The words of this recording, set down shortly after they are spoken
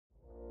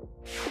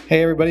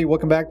Hey everybody,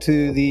 welcome back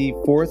to the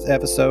 4th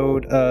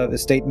episode of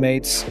Estate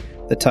Mates.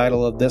 The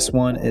title of this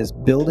one is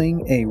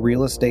Building a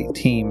Real Estate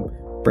Team.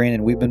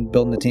 Brandon, we've been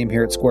building a team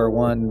here at Square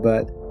One,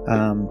 but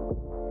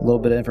a little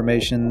bit of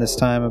information this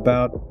time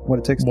about what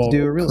it takes to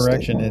do a real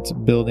estate. It's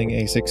building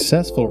a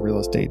successful real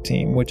estate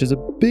team, which is a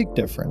big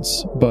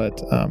difference.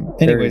 But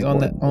anyways, on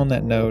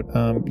that note,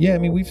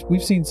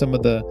 we've seen some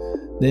of the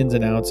ins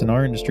and outs in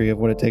our industry of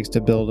what it takes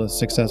to build a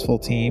successful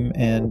team,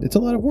 and it's a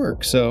lot of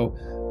work. So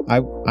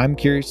I'm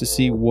curious to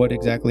see what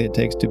exactly it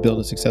takes to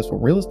build a successful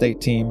real estate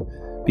team,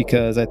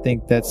 because I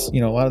think that's, a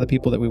lot of the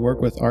people that we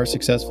work with are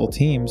successful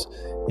teams,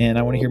 and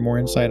I want to hear more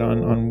insight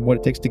on what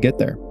it takes to get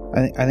there.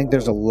 I think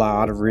there's a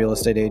lot of real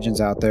estate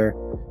agents out there,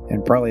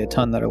 and probably a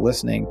ton that are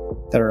listening,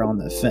 that are on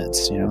the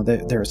fence.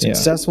 They're a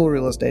successful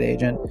real estate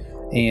agent,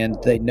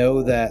 and they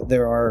know that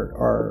there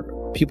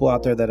are people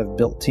out there that have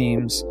built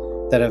teams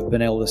that have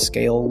been able to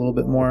scale a little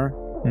bit more.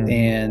 Mm-hmm.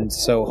 And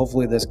so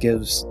hopefully this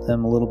gives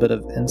them a little bit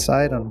of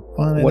insight on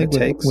what it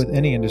takes. With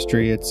any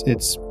industry,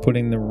 it's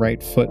putting the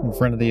right foot in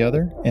front of the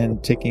other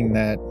and taking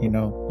that,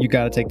 you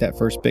got to take that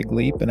first big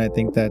leap. And I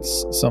think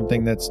that's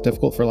something that's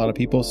difficult for a lot of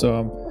people. So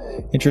I'm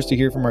interested to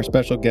hear from our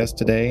special guest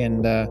today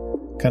and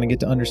kind of get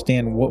to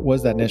understand what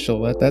was that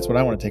initial. That's what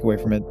I want to take away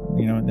from it,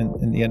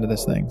 in the end of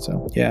this thing.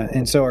 So yeah,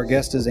 and so our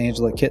guest is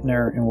Angela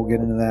Kittner, and we'll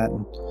get into that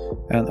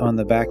on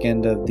the back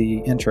end of the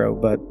intro.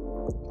 But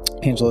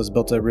Angela has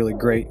built a really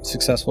great,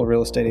 successful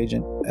real estate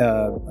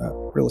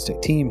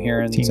team here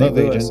in St.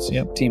 Louis.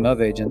 Team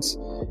of agents.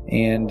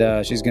 And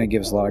she's going to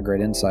give us a lot of great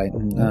insight,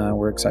 and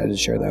we're excited to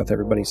share that with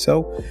everybody.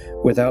 So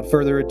without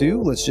further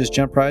ado, let's just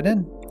jump right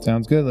in.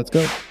 Sounds good. Let's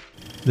go.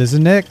 This is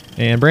Nick.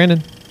 And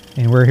Brandon.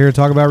 And we're here to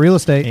talk about real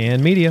estate.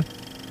 And media.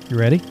 You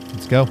ready?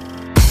 Let's go.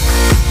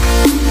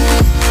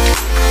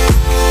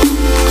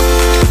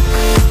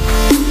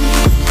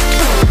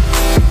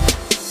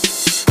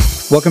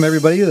 Welcome,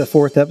 everybody, to the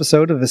 4th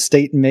episode of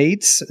Estate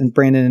Mates. And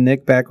Brandon and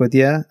Nick back with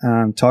you,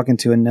 talking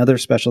to another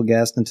special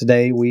guest. And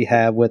today we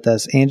have with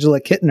us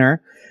Angela Kittner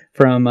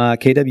from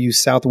KW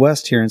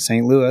Southwest here in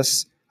St.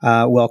 Louis.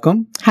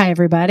 Welcome. Hi,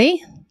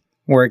 everybody.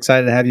 We're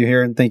excited to have you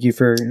here, and thank you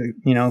for,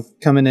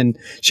 coming and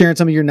sharing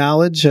some of your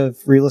knowledge of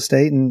real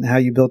estate and how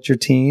you built your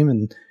team,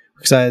 and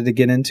we're excited to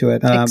get into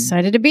it.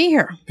 Excited to be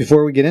here.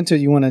 Before we get into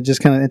it, you want to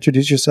just kind of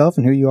introduce yourself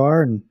and who you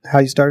are and how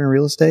you started in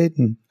real estate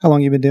and how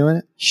long you've been doing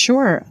it?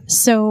 Sure.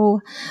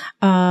 So,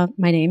 my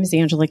name is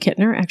Angela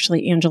Kittner,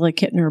 actually Angela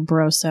Kittner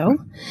Broso.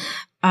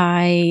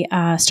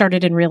 I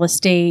started in real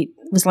estate,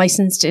 was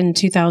licensed in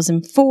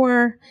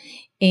 2004,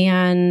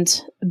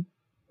 and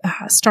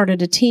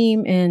started a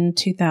team in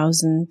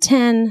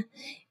 2010,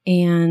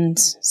 and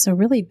so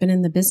really been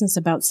in the business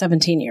about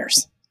 17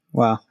 years.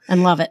 Wow.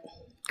 And love it.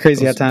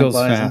 Crazy how time goes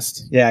flies.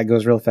 Fast. Yeah, it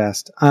goes real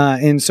fast.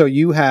 And so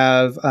you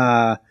have,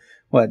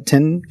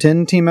 10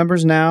 team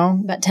members now?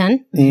 About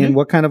 10. And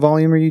what kind of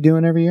volume are you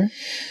doing every year?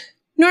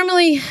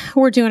 Normally,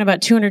 we're doing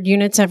about 200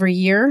 units every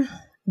year,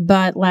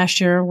 but last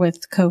year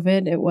with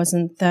COVID, it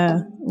wasn't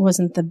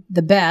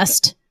the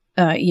best.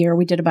 Year,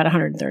 we did about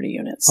 130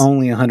 units.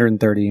 Only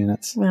 130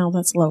 units. Well,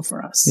 that's low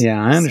for us.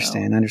 Yeah, I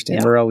understand.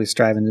 Yeah. We're always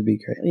striving to be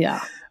great.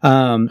 Yeah.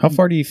 How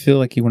far do you feel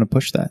like you want to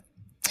push that?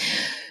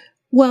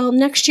 Well,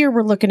 next year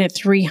we're looking at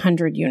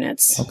 300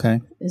 units.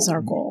 Okay. Is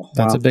our goal.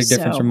 That's a big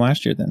difference from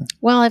last year then.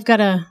 Well, I've got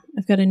a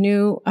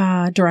new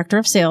director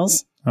of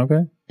sales.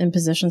 Okay. In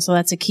position, so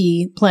that's a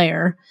key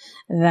player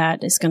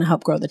that is going to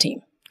help grow the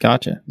team.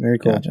 Gotcha. Very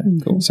cool. Gotcha.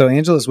 Cool. So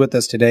Angela's with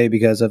us today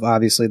because of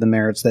obviously the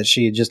merits that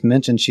she had just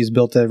mentioned. She's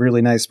built a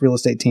really nice real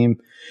estate team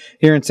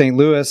here in St.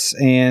 Louis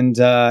and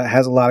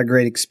has a lot of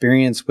great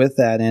experience with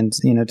that. And,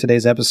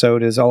 today's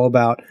episode is all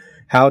about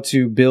how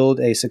to build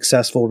a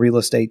successful real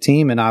estate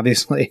team. And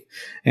obviously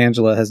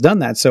Angela has done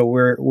that. So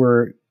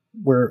we're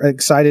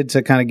excited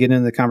to kind of get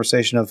into the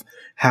conversation of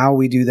how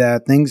we do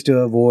that, things to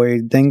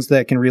avoid, things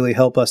that can really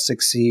help us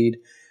succeed,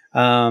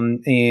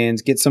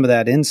 and get some of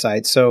that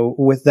insight. So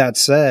with that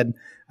said,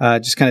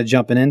 just kind of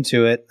jumping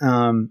into it.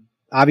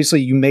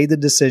 Obviously, you made the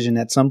decision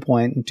at some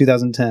point in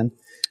 2010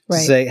 to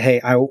say, hey,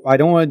 I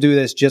don't want to do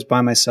this just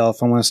by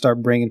myself. I want to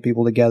start bringing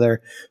people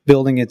together,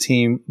 building a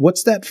team.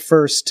 What's that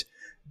first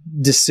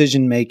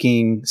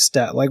decision-making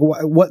step? Like,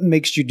 what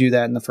makes you do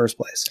that in the first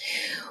place?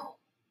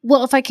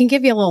 Well, if I can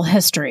give you a little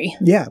history.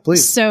 Yeah,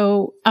 please.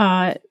 So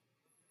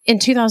in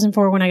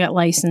 2004, when I got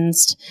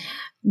licensed,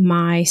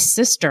 my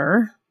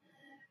sister,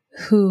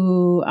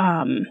 who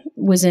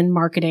was in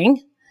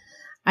marketing,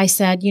 I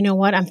said, you know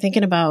what, I'm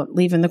thinking about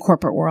leaving the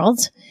corporate world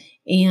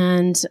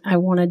and I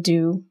want to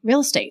do real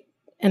estate.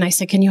 And I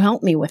said, can you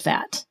help me with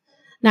that?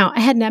 Now,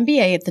 I had an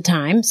MBA at the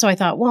time, so I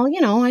thought, well,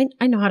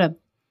 I know how to,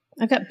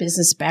 I've got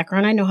business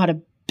background. I know how to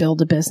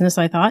build a business,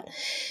 I thought.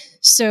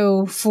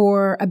 So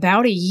for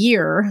about a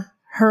year,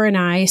 her and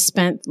I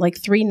spent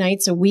like 3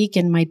 nights a week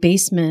in my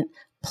basement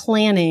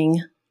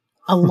planning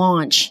a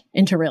launch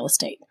into real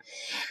estate.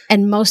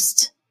 And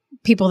most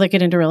people that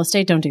get into real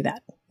estate don't do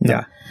that.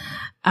 Yeah.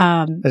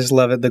 I just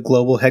love it. The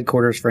global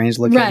headquarters for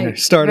Angela Kittner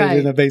started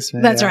in a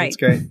basement. That's yeah, right.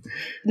 That's great.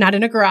 Not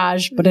in a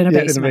garage, but in a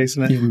basement. In a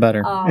basement. Even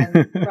better.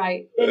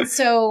 Right. And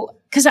so,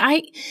 because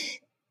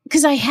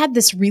I had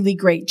this really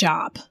great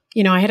job.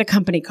 You know, I had a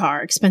company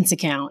car, expense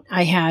account.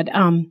 I had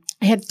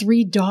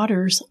 3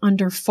 daughters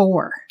under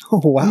 4.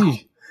 Oh, wow.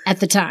 At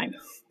the time.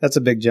 That's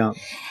a big jump.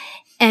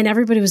 And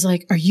everybody was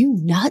like, "Are you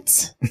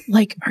nuts?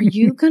 Like, are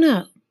you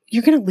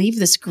you're gonna leave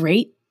this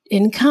great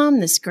income,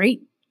 this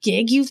great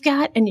gig you've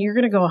got, and you're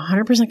gonna go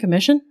 100%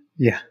 commission?"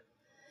 Yeah.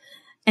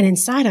 And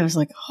inside I was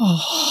like,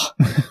 "Oh,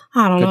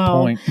 I don't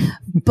know." Point.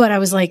 But I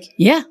was like,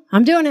 "Yeah,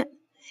 I'm doing it."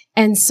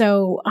 And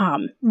so,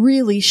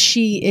 really,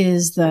 she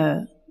is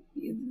the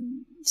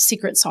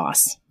secret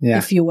sauce,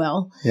 if you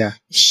will. Yeah.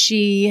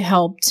 She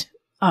helped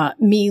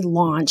me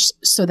launch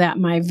so that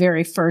my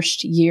very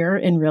first year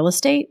in real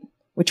estate,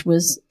 which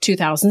was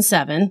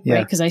 2007,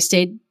 right? Because I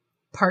stayed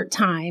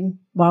part-time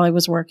while I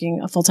was working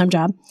a full-time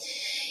job.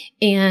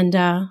 And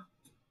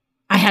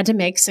I had to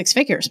make 6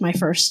 figures my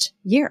first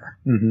year.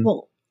 Mm-hmm.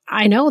 Well,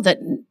 I know that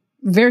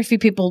very few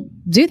people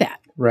do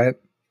that. Right.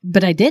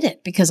 But I did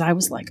it because I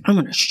was like, I'm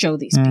going to show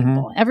these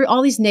people.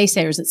 All these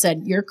naysayers that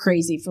said, "You're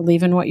crazy for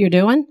leaving what you're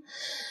doing."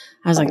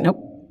 I was like, nope,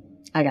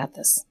 I got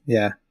this.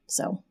 Yeah.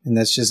 So. And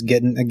that's just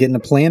getting a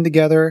plan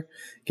together,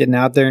 getting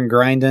out there and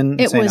grinding,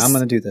 and saying, I'm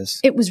going to do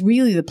this. It was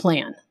really the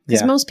plan.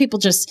 Because most people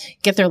just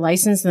get their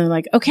license and they're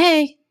like,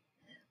 okay,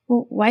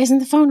 well, why isn't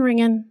the phone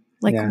ringing?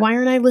 Like, why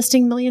aren't I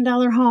listing $1 million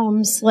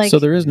homes? Like, so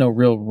there is no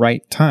real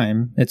right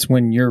time. It's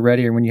when you're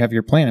ready or when you have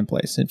your plan in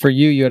place. And for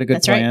you, you had a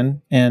good plan.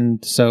 Right.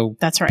 And so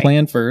that's right.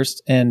 Plan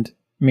first. And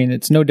I mean,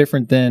 it's no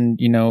different than,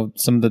 you know,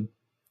 some of the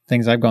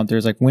things I've gone through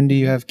is like, when do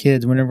you have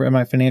kids? Whenever am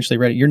I financially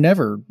ready? You're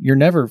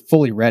never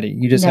fully ready.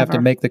 You just have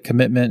to make the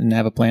commitment and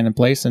have a plan in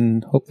place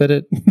and hope that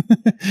it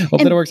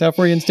that it works out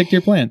for you and stick to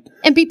your plan.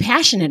 And be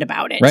passionate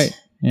about it. Right.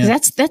 Yeah.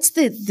 That's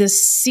the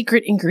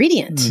secret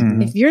ingredient.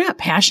 Mm-hmm. If you're not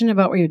passionate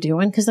about what you're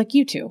doing, because like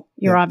you two,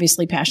 you're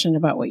obviously passionate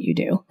about what you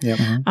do. Yep.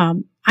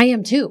 I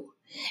am too.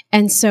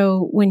 And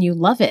so when you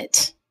love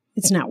it,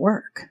 it's not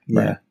work. Yeah.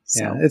 Right.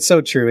 So. Yeah, it's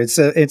so true.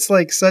 It's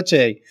like such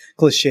a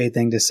cliche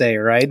thing to say,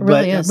 right? It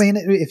really is. I mean,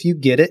 if you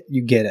get it,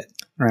 you get it,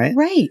 right?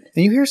 Right.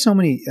 And you hear so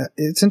many.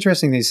 It's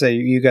interesting they say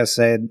you guys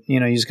said, you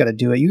know, you just got to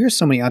do it. You hear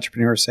so many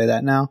entrepreneurs say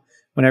that now.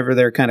 Whenever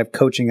they're kind of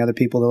coaching other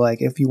people, they're like,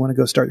 if you want to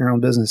go start your own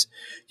business,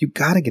 you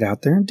got to get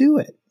out there and do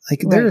it.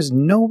 Like there is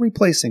no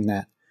replacing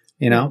that.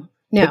 You know,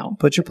 no.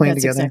 Put your plan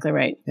together. That's exactly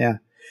right. Yeah.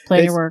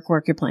 Plan your work,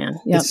 work your plan.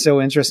 Yep. It's so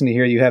interesting to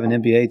hear you have an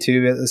MBA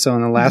too. So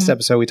in the last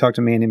episode, we talked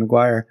to Mandy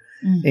McGuire.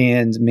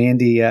 And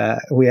Mandy,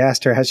 we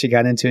asked her how she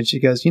got into it. She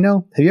goes, you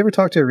know, have you ever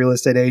talked to a real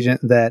estate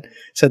agent that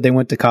said they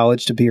went to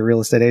college to be a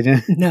real estate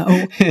agent? No.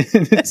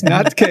 It's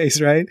not the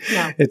case, right?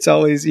 No. It's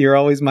always, you're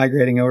always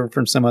migrating over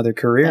from some other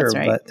career, that's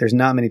right. But there's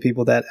not many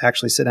people that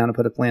actually sit down and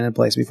put a plan in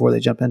place before they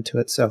jump into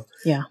it. So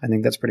I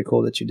think that's pretty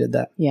cool that you did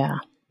that. Yeah.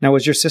 Now,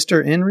 was your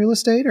sister in real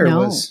estate or no,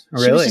 was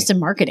really? She was just in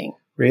marketing.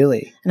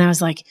 Really? And I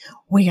was like,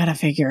 we got to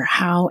figure,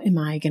 how am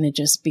I going to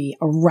just be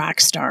a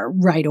rock star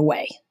right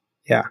away?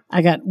 Yeah.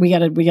 We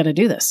got to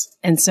do this.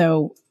 And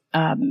so,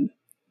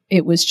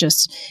 it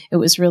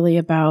was really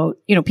about,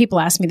 you know, people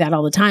ask me that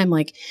all the time.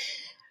 Like,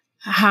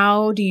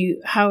 how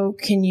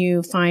can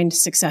you find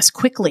success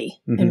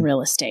quickly in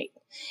real estate?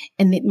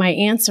 And my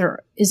answer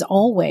is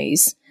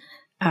always,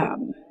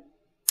 the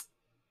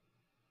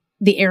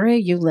area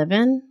you live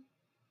in,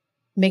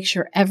 make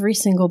sure every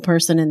single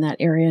person in that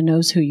area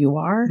knows who you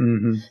are.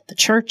 The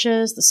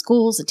churches, the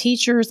schools, the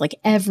teachers, like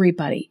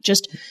everybody.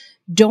 Just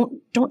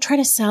don't try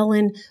to sell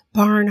in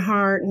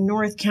Barnhart,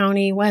 North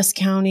County, West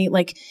County.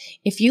 Like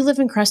if you live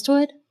in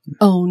Crestwood,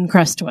 own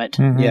Crestwood.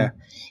 Yeah.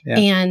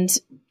 And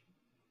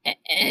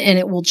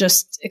it will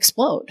just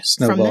explode.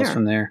 Snowballs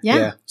from there.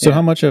 Yeah. So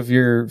how much of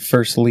your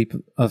first leap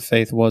of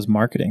faith was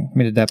marketing? I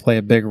mean, did that play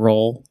a big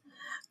role?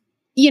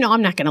 You know,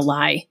 I'm not going to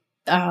lie.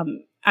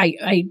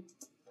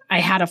 I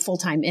had a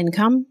full-time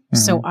income,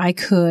 so I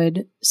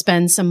could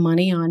spend some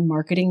money on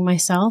marketing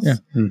myself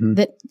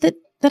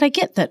that I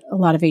get that a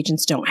lot of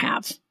agents don't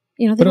have.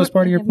 You know, but it was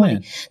part of your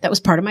plan. That was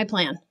part of my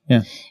plan.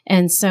 Yeah.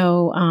 And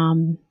so,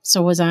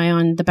 so was I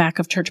on the back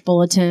of church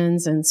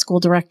bulletins and school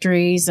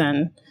directories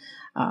and,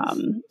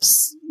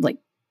 like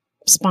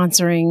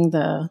sponsoring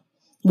the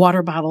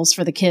water bottles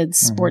for the kids'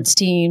 sports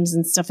teams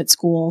and stuff at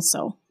school.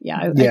 So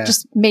I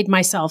just made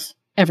myself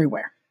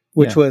everywhere.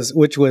 Which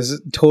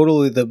was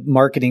totally the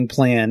marketing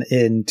plan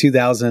in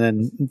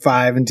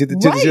 2005 and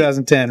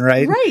 2010,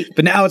 right? Right.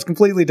 But now it's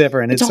completely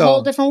different. It's a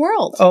whole different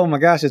world. Oh my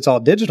gosh, it's all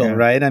digital,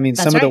 right? I mean,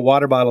 some of the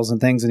water bottles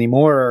and things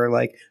anymore are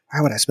like,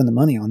 why would I spend the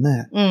money on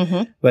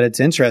that? But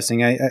it's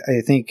interesting. I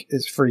think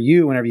it's for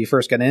you, whenever you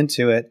first got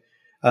into it,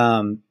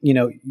 you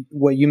know,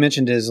 what you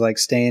mentioned is like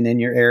staying in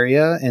your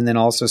area and then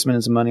also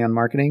spending some money on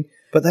marketing.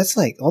 But that's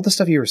like all the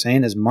stuff you were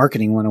saying is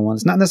marketing 101.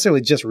 It's not necessarily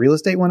just real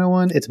estate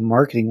 101. It's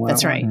marketing 101.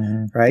 That's right.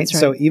 Right. That's right.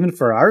 So even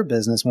for our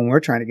business, when we're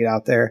trying to get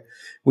out there,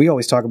 we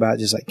always talk about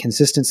just like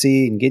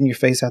consistency and getting your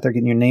face out there,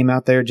 getting your name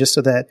out there, just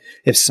so that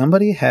if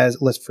somebody has,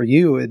 for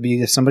you, it'd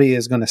be if somebody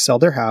is going to sell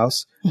their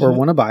house or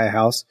want to buy a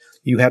house,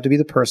 you have to be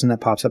the person that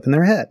pops up in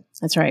their head.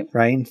 That's right.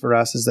 Right. And for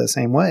us, it's the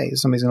same way. If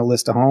somebody's going to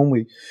list a home,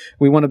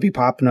 we want to be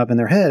popping up in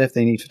their head if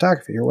they need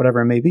photography or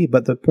whatever it may be.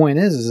 But the point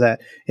is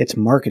that it's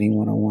marketing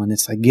 101.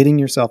 It's like getting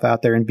yourself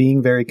out there and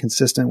being very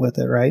consistent with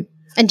it. Right.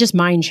 And just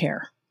mind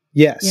share.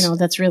 Yes.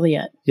 That's really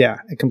it. Yeah,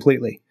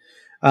 completely.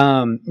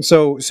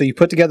 So you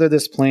put together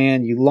this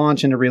plan, you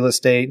launch into real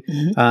estate,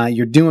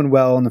 you're doing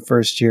well in the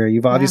first year.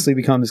 You've obviously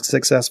become a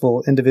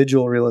successful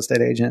individual real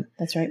estate agent.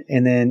 That's right.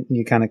 And then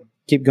you kind of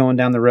keep going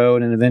down the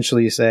road and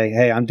eventually you say,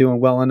 hey, I'm doing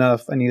well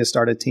enough. I need to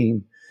start a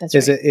team.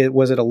 That's right.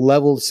 Was it a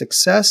level of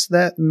success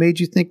that made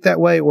you think that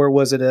way? Or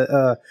was it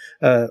a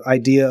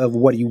idea of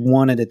what you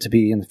wanted it to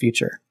be in the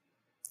future?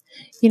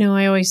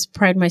 I always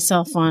pride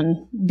myself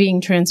on being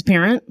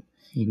transparent.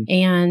 Mm-hmm.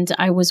 And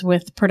I was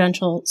with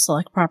Prudential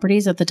Select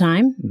Properties at the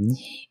time,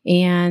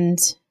 and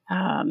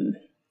a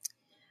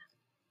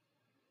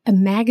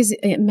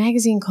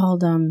magazine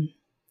called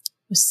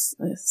was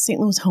St.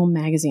 Louis Home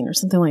Magazine or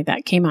something like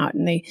that came out,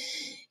 and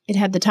it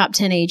had the top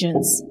 10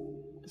 agents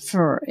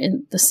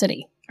in the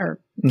city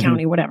or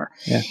county, whatever.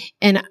 Yeah.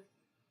 And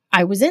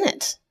I was in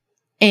it,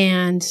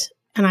 and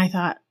I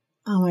thought,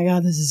 oh my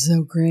God, this is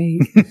so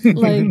great.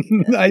 Like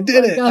I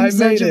did it. I'm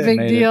such a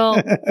big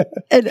deal.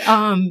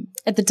 And,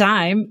 at the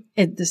time,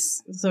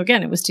 so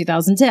again, it was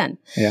 2010.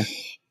 Yeah.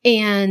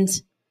 And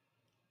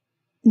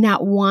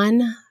not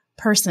one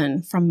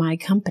person from my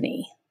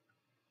company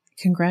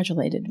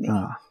congratulated me.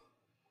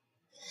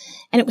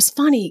 And it was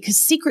funny because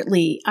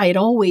secretly I had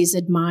always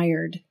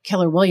admired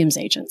Keller Williams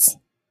agents.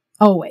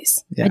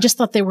 Always. Yeah. I just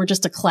thought they were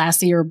just a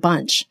classier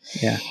bunch.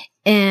 Yeah.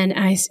 And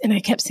I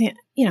kept saying,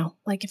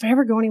 like if I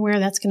ever go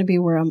anywhere, that's going to be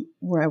where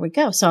I would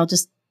go. So I'll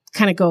just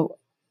kind of go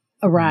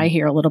awry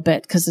here a little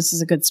bit because this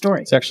is a good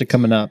story. It's actually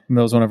coming up.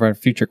 That was one of our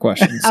future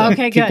questions. So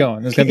okay, keep good.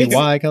 going. There's going to be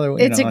why Keller.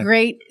 It's a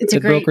great.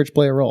 Did brokerage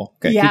play a role?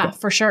 Okay, yeah,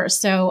 for sure.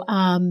 So,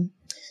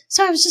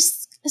 so I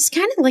was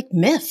kind of like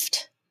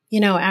miffed,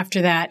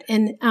 after that,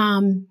 and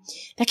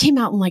that came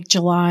out in like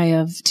July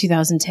of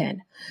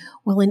 2010.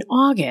 Well, in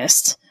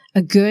August,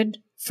 a good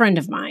friend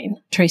of mine,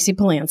 Tracy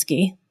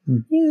Polanski. I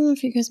don't know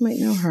if you guys might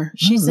know her.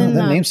 She's in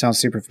that the name sounds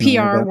super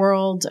familiar, PR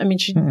world. I mean,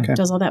 she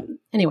does all that.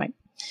 Anyway,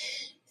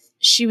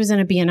 she was in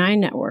a BNI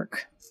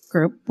network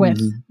group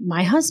with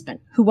my husband,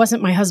 who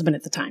wasn't my husband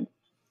at the time.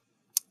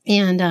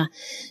 And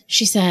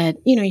she said,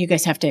 you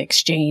guys have to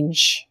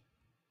exchange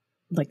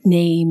like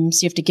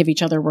names. You have to give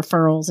each other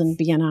referrals in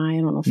BNI.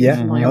 I don't know if you're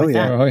familiar with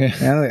that. Oh,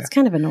 yeah. It's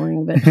kind of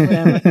annoying, but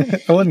whatever.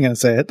 I wasn't going to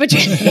say it.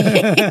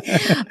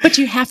 But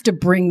you have to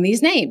bring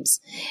these names.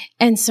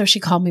 And so she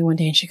called me one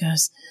day and she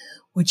goes,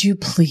 would you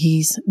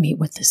please meet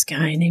with this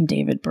guy named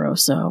David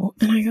Broso?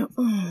 And I go,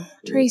 oh,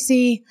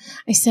 Tracy.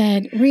 I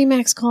said,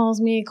 Remax calls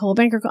me, Cole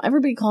Banker calls,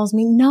 everybody calls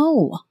me.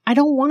 No, I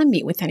don't want to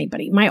meet with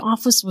anybody. My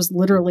office was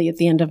literally at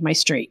the end of my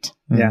street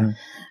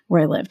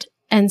where I lived.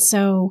 And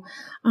so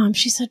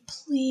she said,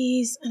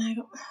 please. And I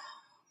go,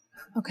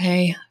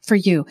 okay, for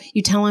you.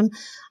 You tell him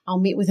I'll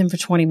meet with him for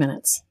 20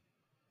 minutes.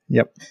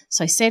 Yep.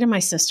 So I say to my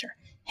sister,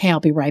 hey, I'll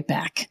be right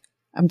back.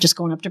 I'm just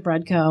going up to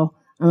Bredco.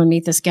 I'm going to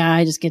meet this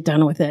guy. Just get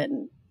done with it.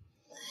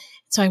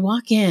 So I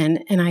walk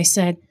in and I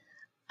said,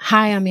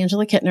 hi, I'm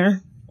Angela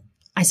Kittner.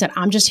 I said,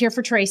 I'm just here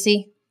for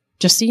Tracy.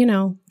 Just so you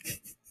know,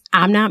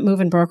 I'm not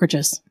moving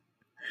brokerages.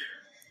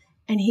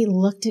 And he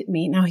looked at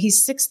me. Now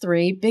he's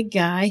 6'3", big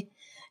guy.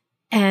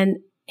 And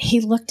he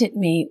looked at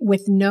me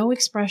with no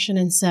expression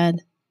and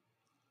said,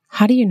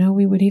 how do you know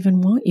we would even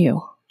want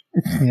you?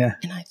 Yeah.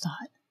 And I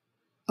thought,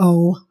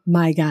 oh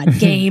my God,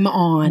 game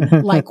on.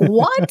 Like, what?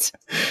 What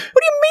do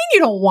you mean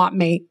you don't want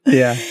me?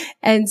 Yeah.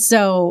 And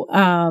so,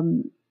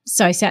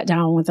 so I sat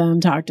down with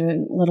him, talked to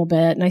him a little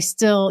bit, and I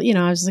still,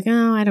 I was like,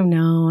 oh, I don't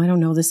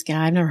know this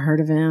guy. I've never heard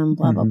of him,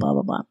 blah, blah, blah,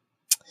 blah, blah.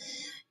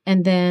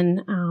 And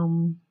then,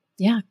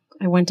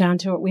 I went down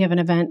to it. We have an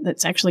event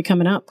that's actually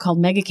coming up called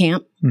Mega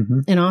Camp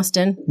in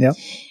Austin. Yep.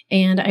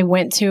 And I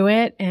went to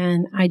it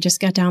and I just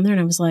got down there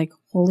and I was like,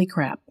 holy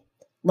crap.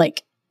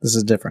 Like, this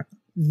is different.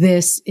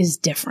 This is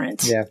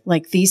different. Yeah.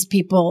 Like these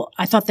people,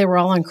 I thought they were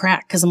all on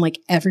crack because I'm like,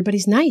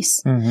 everybody's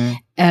nice.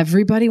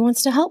 Everybody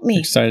wants to help me.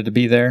 Excited to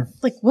be there.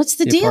 Like, what's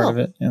the deal? Part of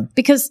it. Yeah.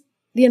 Because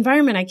the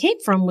environment I came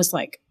from was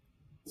like,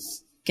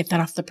 get that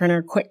off the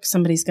printer quick.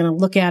 Somebody's going to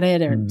look at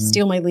it or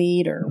steal my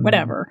lead or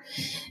whatever.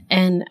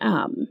 And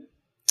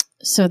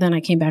so then I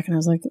came back and I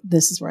was like,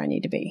 this is where I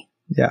need to be.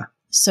 Yeah.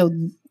 So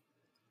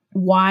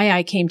why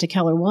I came to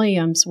Keller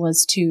Williams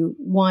was to,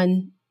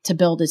 one, to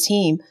build a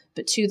team,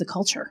 but two, the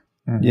culture.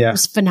 Yeah. It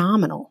was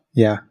phenomenal.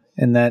 Yeah.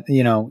 And that,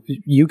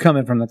 you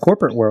coming from the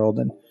corporate world,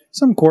 and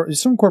some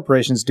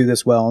corporations do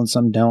this well and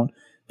some don't,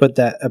 but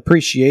that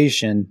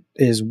appreciation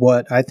is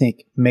what I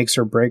think makes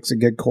or breaks a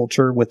good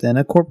culture within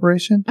a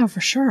corporation. Oh,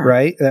 for sure.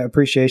 Right? That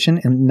appreciation,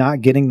 and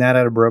not getting that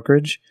out of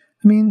brokerage.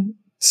 I mean,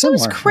 similar, it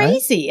was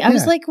crazy. Right? I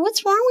was like,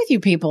 what's wrong with you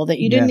people that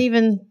you didn't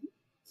even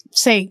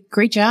say,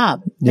 great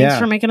job. Thanks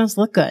for making us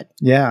look good.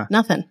 Yeah.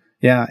 Nothing.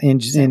 Yeah.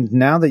 And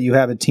now that you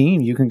have a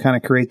team, you can kind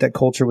of create that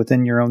culture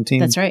within your own team.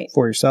 That's right.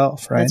 For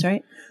yourself, right? That's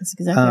right. That's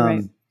exactly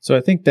right. So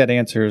I think that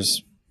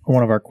answers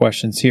one of our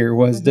questions here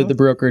was, did the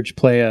brokerage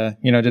play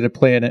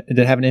did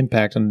it have an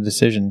impact on the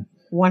decision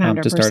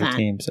 100% to start a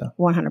team? So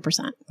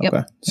 100%. Yep.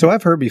 Okay. So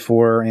I've heard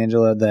before,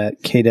 Angela,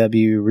 that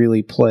KW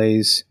really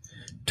plays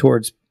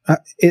towards,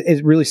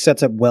 it really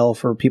sets up well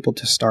for people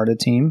to start a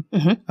team.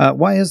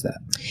 Why is that?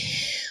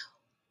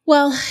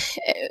 Well,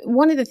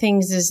 one of the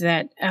things is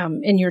that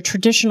in your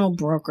traditional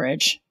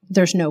brokerage,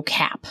 there's no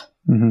cap,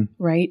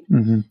 right?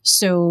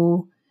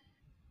 So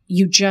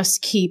you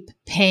just keep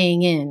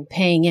paying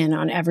in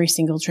on every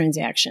single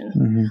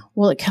transaction.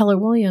 Well, at Keller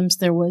Williams,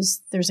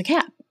 there's a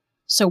cap.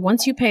 So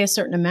once you pay a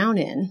certain amount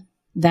in,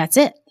 that's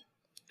it.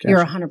 Gotcha.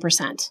 You're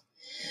 100%.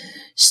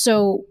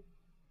 So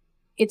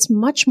it's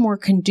much more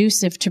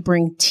conducive to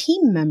bring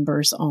team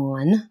members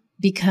on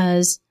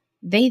because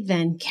they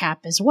then cap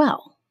as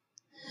well.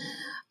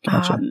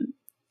 Gotcha.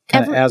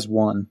 Kind of as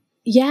one.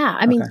 Yeah.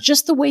 I mean,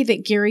 just the way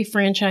that Gary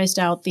franchised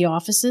out the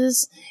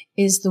offices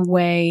is the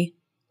way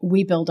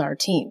we build our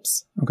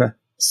teams. Okay.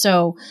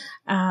 So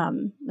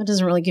that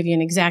doesn't really give you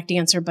an exact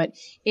answer, but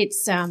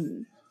it's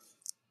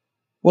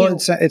well,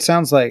 it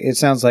sounds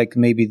like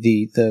maybe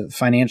the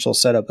financial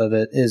setup of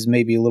it is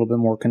maybe a little bit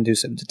more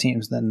conducive to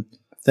teams than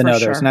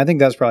others, sure. And I think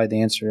that's probably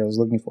the answer I was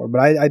looking for.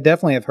 But I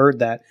definitely have heard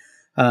that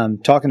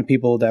talking to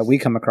people that we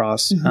come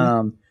across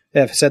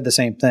have said the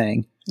same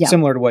thing,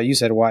 similar to what you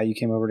said. Why you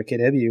came over to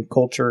KW,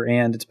 culture,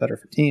 and it's better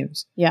for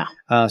teams. Yeah.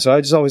 So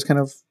I just always kind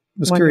of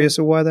was curious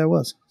of why that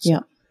was. So. Yeah.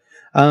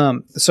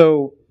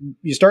 So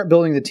you start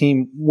building the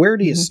team. Where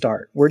do you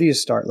start? Where do you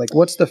start? Like,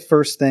 what's the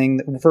first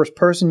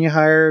person you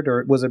hired,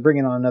 or was it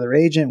bringing on another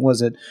agent?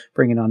 Was it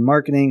bringing on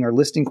marketing or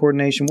listing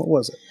coordination? What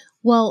was it?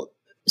 Well,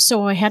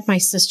 so I had my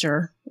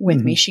sister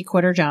with me. She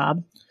quit her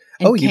job.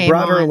 Oh, you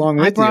brought her along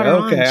with you.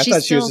 Okay. I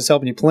thought she was just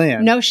helping you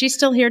plan. No, she's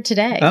still here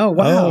today. Oh,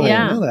 wow.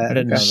 Yeah. I didn't know that. I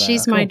didn't know that.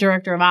 She's my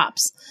director of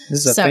ops.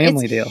 This is a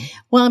family deal.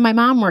 Well, and my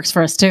mom works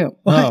for us too.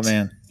 Oh,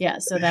 man. Yeah.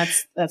 So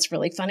that's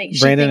really funny.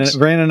 Brandon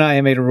and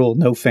I made a rule,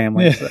 no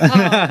family.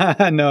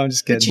 Yeah. No, I'm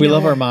just kidding. We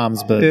love our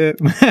moms,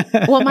 but.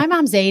 Well, my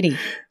mom's 80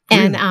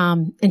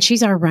 and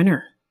she's our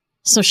runner.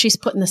 So she's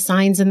putting the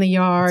signs in the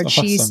yard. That's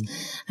awesome.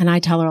 And I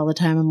tell her all the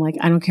time, I'm like,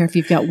 I don't care if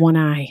you've got one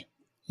eye,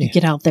 you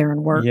get out there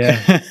and work.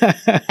 Yeah.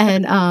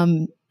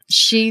 And,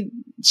 she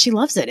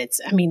loves it.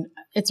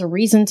 It's a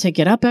reason to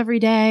get up every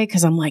day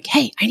because I'm like,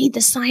 hey, I need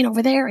this sign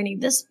over there. I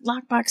need this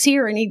lockbox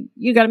here.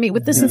 You got to meet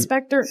with this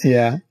inspector.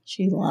 Yeah.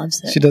 She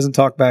loves it. She doesn't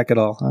talk back at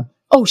all, huh?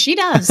 Oh, she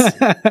does.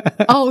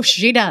 Oh,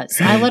 she does.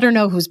 I let her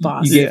know who's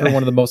boss. You gave her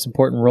one of the most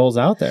important roles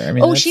out there. I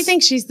mean, she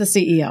thinks she's the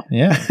CEO.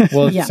 Yeah.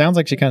 Well, it sounds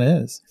like she kind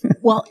of is.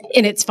 Well,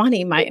 and it's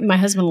funny. My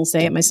husband will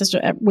say it. My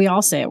sister, we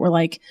all say it. We're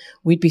like,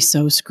 we'd be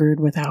so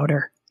screwed without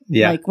her.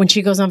 Yeah. Like when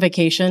she goes on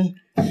vacation,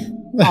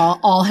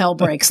 all hell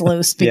breaks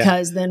loose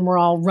because then we're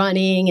all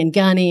running and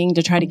gunning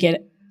to try to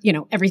get,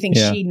 everything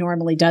she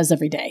normally does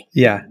every day.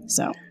 Yeah.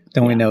 So.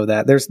 Don't we know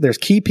that? There's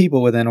key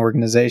people within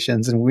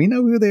organizations and we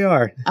know who they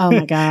are. Oh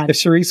my God. If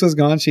Sharice was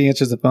gone, she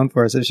answers the phone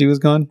for us. If she was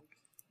gone,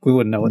 we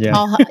wouldn't know what.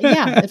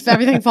 If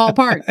everything fall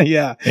apart.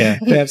 Yeah.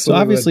 Absolutely. So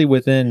obviously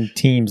within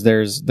teams,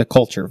 there's the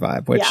culture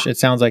vibe, which it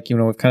sounds like,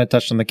 we've kind of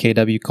touched on the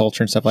KW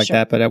culture and stuff like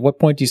that. But at what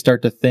point do you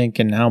start to think,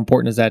 and how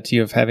important is that to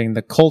you of having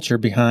the culture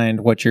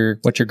behind what you're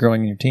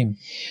growing in your team?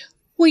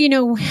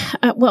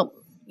 Well,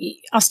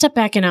 I'll step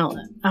back and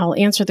I'll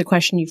answer the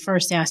question you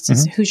first asked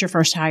is who's your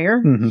first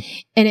hire? And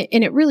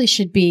it really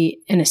should be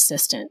an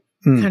assistant,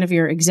 kind of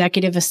your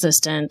executive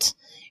assistant,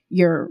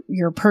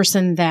 your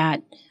person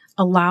that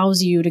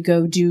allows you to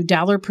go do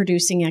dollar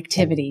producing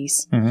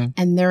activities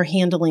and they're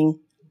handling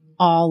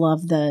all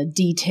of the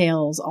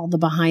details, all the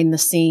behind the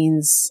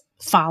scenes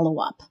follow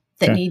up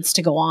that needs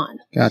to go on.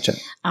 Gotcha.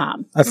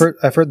 I've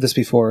heard this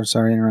before.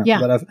 Sorry to interrupt. Yeah.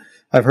 But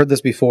I've heard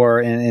this before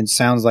and it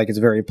sounds like it's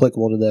very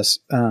applicable to this.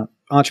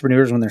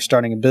 Entrepreneurs, when they're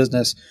starting a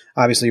business,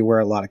 obviously wear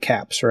a lot of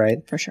caps,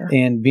 right? For sure.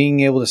 And being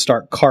able to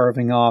start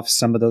carving off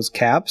some of those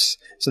caps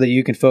so that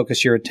you can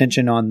focus your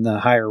attention on the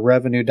higher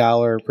revenue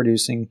dollar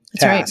producing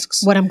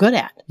tasks. Right. What I'm good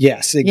at.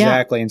 Yes,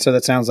 exactly. Yeah. And so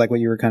that sounds like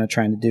what you were kind of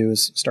trying to do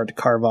is start to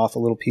carve off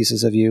little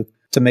pieces of you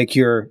to make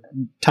your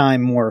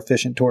time more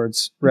efficient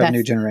towards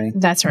revenue generating.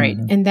 That's right.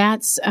 And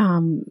that's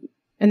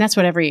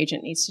what every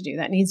agent needs to do.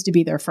 That needs to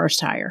be their first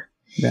hire.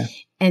 Yeah.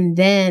 And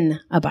then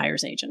a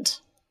buyer's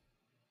agent.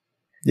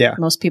 Yeah.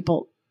 Most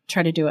people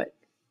try to do it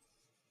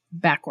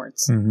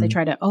backwards. They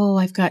try to,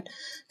 I've got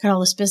all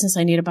this business.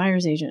 I need a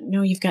buyer's agent.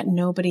 No, you've got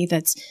nobody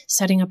that's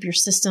setting up your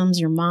systems,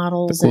 your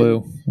models, the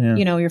glue. And,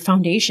 your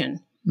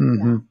foundation.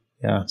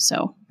 Yeah.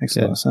 So makes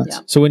a lot of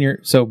sense. Yeah.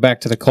 So back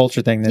to the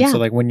culture thing then. So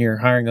like when you're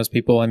hiring those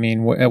people, I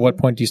mean, at what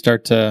point do you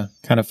start to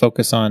kind of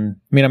focus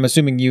on, I mean, I'm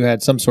assuming you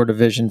had some sort of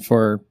vision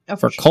for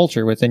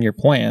culture within your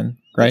plan,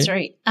 right? That's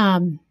right.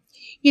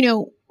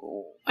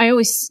 I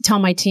always tell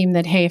my team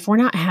that, hey, if we're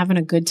not having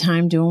a good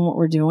time doing what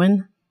we're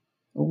doing,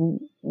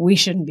 we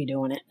shouldn't be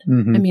doing it.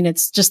 I mean,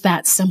 it's just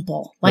that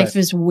simple. Life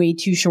is way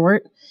too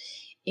short.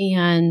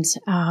 And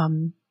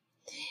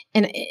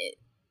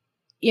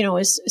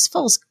as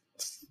full as,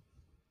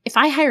 if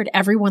I hired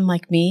everyone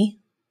like me,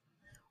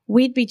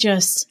 we'd be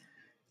just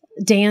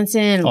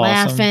dancing, and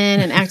laughing,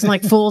 and acting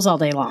like fools all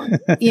day long,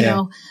 you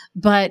know.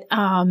 But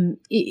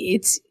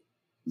it's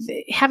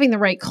having the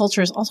right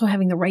culture is also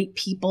having the right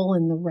people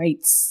in the right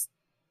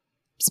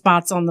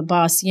spots on the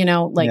bus, you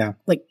know, like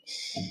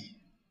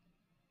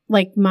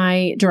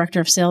my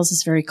director of sales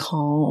is very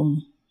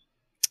calm,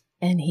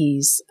 and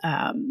he's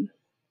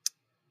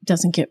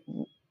doesn't get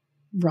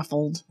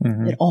ruffled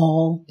at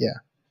all. Yeah.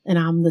 And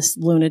I'm this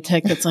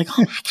lunatic that's like,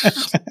 oh my God,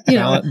 you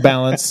know,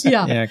 balance.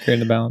 Yeah. Creating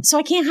the balance. So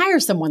I can't hire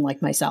someone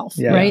like myself.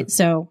 Right.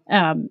 So,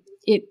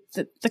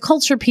 the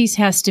culture piece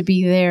has to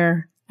be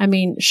there. I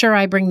mean, sure,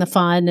 I bring the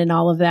fun and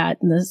all of that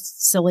and the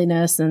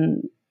silliness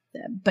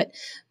but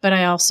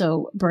I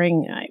also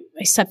I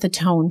set the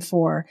tone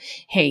for,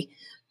 hey,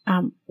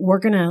 we're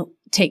going to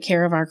take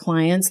care of our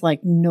clients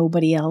like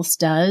nobody else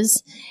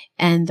does.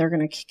 And they're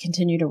going to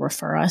continue to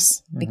refer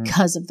us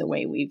because of the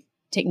way we've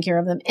taken care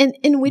of them.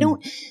 And we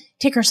don't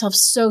take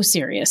ourselves so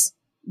serious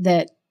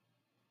that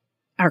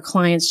our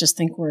clients just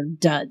think we're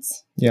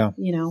duds. Yeah.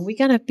 You know, we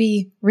got to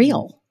be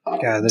real.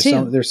 God,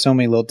 there's so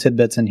many little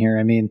tidbits in here.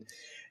 I mean,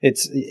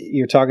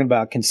 you're talking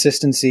about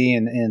consistency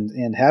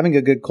and having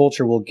a good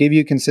culture will give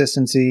you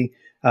consistency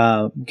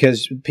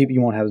because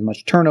you won't have as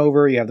much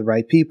turnover. You have the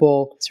right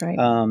people. That's right.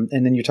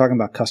 And then you're talking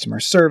about customer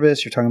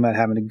service. You're talking about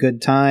having a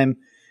good time.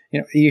 You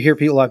know, you hear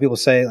a lot of people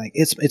say like,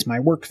 it's my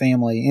work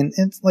family. And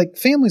it's like,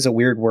 family's a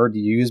weird word to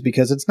use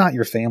because it's not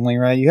your family,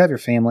 right? You have your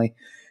family,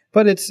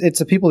 but it's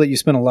the people that you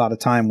spend a lot of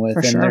time with.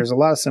 And there's a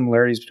lot of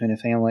similarities between a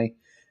family.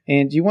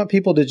 And you want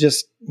people to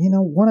just,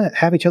 want to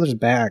have each other's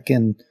back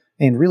and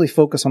really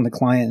focus on the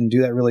client and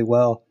do that really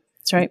well.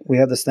 That's right. We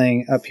have this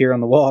thing up here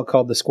on the wall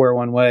called the Square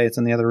One Way. It's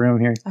in the other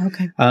room here.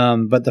 Okay.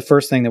 But the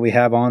first thing that we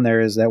have on there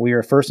is that we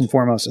are first and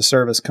foremost a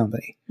service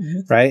company,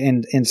 right?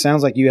 And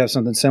sounds like you have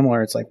something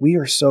similar. It's like we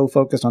are so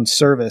focused on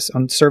service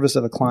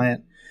of a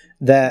client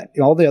that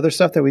all the other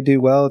stuff that we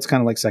do well, it's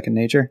kind of like second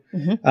nature.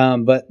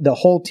 But the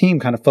whole team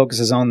kind of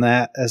focuses on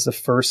that as the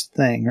first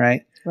thing,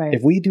 right? Right.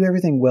 If we do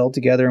everything well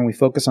together and we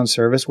focus on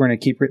service, we're going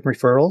to keep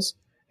referrals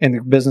and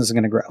the business is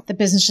going to grow. The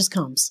business just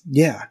comes.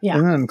 Yeah. Yeah.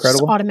 Isn't that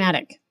incredible? It's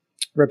automatic.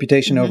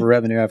 Reputation over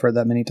revenue. I've heard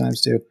that many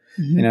times too.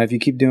 If you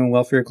keep doing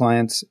well for your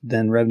clients,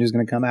 then revenue is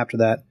going to come after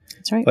that.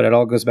 That's right. But it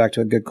all goes back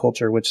to a good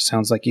culture, which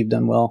sounds like you've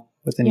done well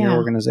within your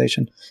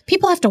organization.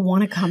 People have to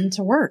want to come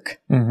to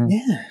work.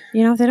 Yeah.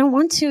 If they don't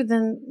want to,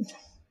 then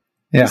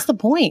what's the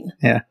point?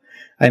 Yeah.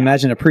 I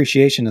imagine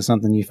appreciation is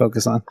something you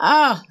focus on.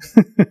 Oh,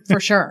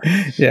 for sure.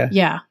 Yeah.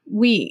 Yeah.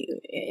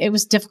 It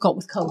was difficult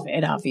with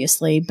COVID,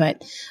 obviously,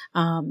 but,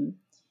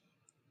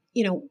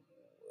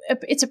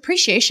 it's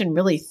appreciation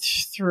really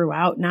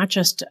throughout, not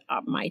just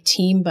my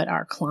team, but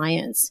our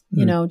clients,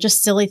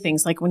 just silly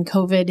things. Like when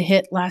COVID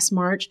hit last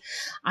March,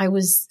 I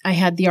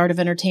had the Art of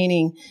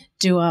Entertaining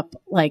do up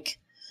like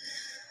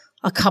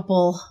a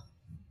couple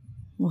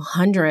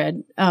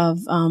 100 of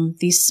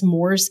these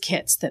s'mores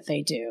kits that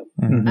they do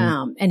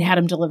and had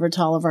them delivered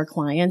to all of our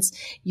clients.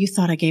 You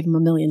thought I gave them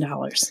 $1 million.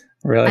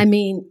 Really? I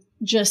mean,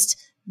 just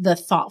the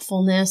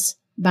thoughtfulness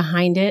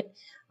behind it.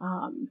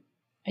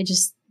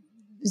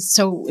 It's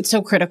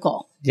so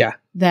critical. Yeah.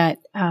 That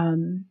I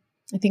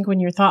think when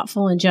you're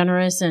thoughtful and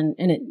generous and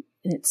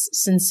it's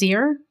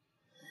sincere,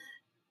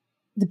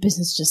 the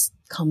business just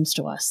comes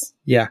to us.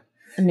 Yeah.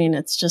 I mean,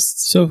 it's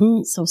just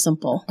so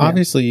simple.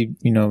 Obviously,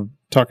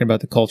 talking about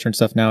the culture and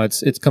stuff now,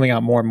 it's coming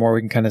out more and more.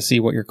 We can kind of see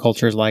what your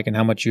culture is like and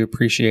how much you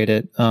appreciate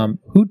it.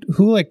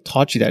 Who like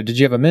taught you that? Did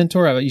you have a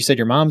mentor? You said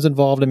your mom's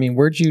involved. I mean,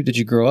 did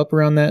you grow up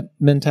around that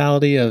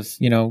mentality of,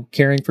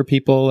 caring for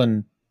people,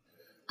 and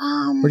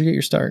where'd you get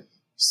your start?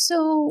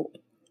 So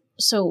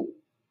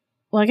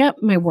I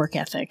got my work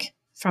ethic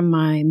from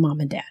my mom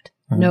and dad.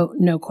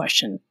 No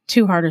question.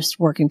 Two hardest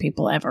working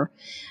people ever.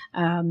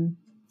 I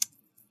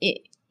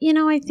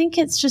think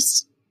it's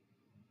just,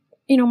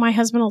 my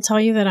husband will tell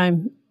you that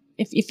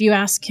if you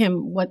ask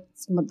him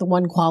what's the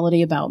one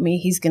quality about me,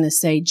 he's going to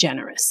say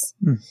generous.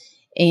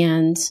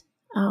 And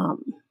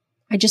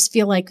I just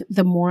feel like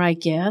the more I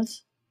give,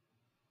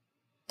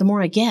 the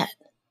more I get.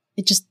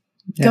 It just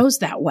goes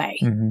that way.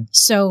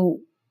 So,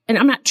 and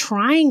I'm not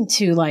trying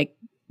to like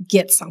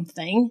get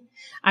something.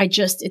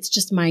 It's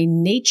just my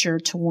nature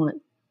to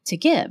want to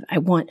give. I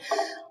want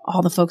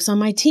all the folks on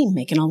my team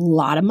making a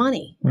lot of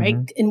money, right?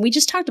 And we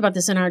just talked about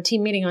this in our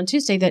team meeting on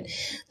Tuesday, that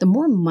the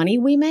more money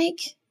we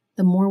make,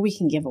 the more we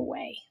can give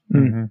away.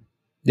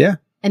 Yeah.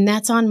 And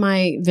that's on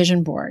my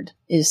vision board,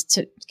 is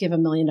to give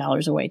 $1 million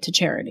away to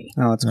charity.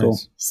 Oh, that's cool.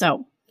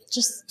 So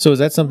is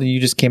that something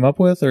you just came up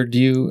with, or do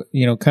you,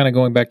 kind of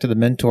going back to the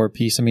mentor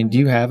piece? I mean, do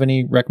you have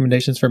any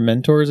recommendations for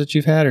mentors that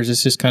you've had, or is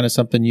this just kind of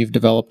something you've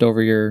developed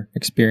over your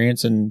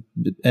experience and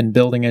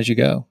building as you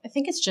go? I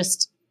think it's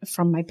just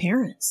from my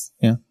parents.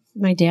 Yeah.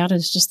 My dad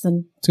is just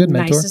the mentor.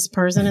 Nicest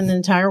person in the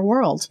entire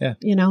world. Yeah.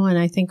 And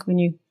I think when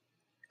you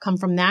come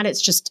from that,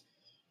 it's just,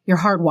 you're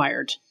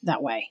hardwired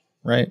that way.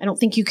 Right. I don't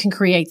think you can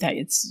create that.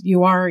 It's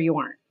you are or you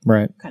aren't.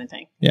 Right. Kind of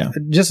thing. Yeah.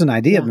 Just an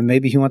idea, but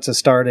maybe he wants to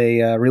start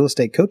a real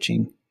estate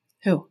coaching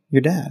Who?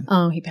 Your dad.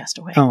 Oh, he passed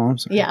away. Oh, I'm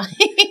sorry. Yeah.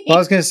 Well, I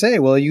was going to say,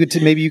 well,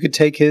 maybe you could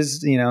take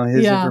his, his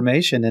Yeah.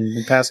 information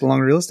and pass it along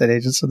to real estate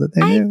agents so that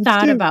they I knew.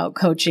 thought about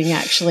coaching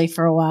actually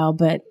for a while,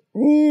 but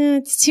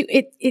it's too.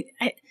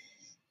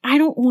 I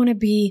don't want to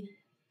be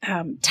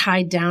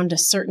tied down to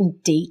certain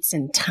dates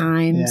and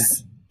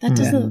times. That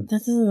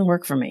doesn't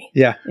work for me.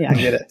 Yeah, Yeah. I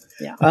get it.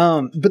 Yeah.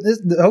 But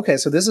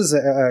so this is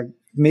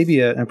maybe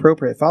an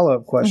appropriate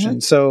follow-up question. Mm-hmm.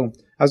 So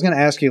I was going to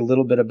ask you a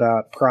little bit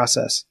about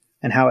process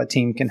and how a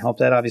team can help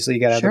that. Obviously,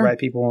 you got to have the Sure. right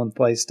people in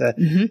place to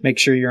Mm-hmm. make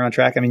sure you're on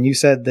track. I mean, you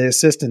said the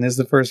assistant is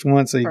the first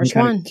one, so you First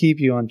can kind one. of keep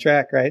you on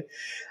track, right?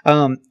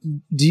 Do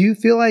you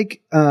feel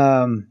like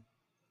the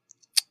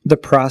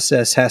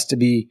process has to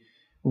be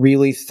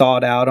really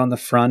thought out on the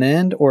front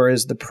end, or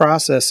is the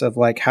process of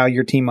like how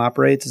your team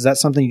operates, is that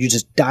something you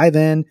just dive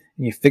in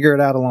and you figure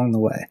it out along the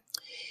way?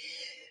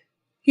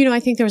 I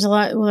think there was a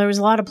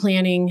lot of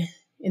planning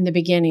in the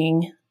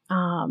beginning,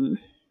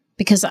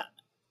 because,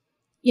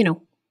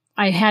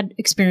 I had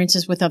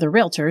experiences with other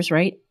realtors,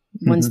 right?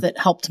 Ones that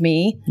helped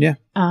me. Yeah.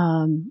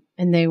 And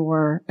they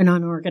were an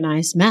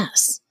unorganized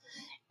mess.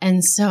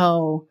 And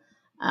so,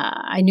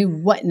 I knew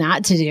what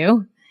not to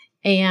do.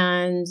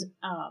 And,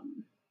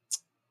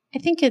 I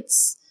think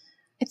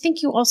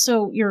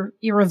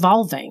you're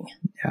evolving.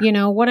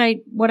 Yeah.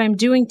 What I'm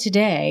doing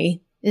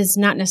today is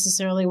not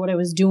necessarily what I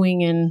was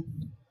doing in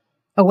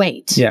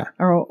 08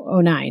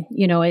 or 09.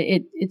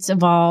 It's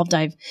evolved.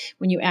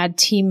 When you add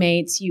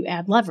teammates, you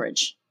add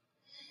leverage.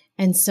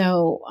 And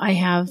so I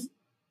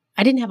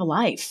didn't have a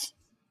life,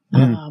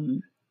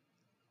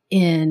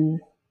 in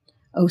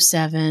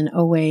 07,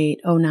 08,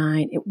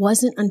 09. It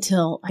wasn't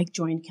until I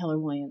joined Keller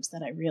Williams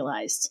that I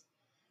realized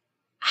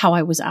how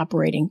I was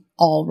operating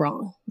all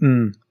wrong.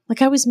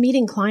 Like I was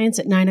meeting clients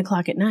at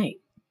 9:00 at night.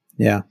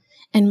 Yeah.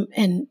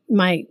 And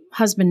my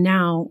husband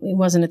now, it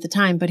wasn't at the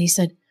time, but he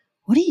said,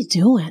 "What are you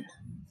doing?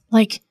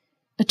 Like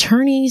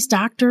attorneys,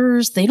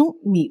 doctors, they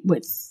don't meet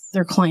with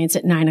their clients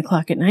at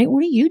 9:00 at night.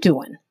 What are you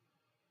doing?"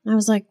 And I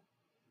was like,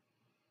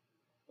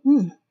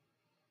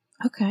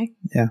 okay.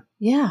 Yeah.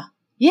 Yeah.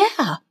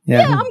 Yeah.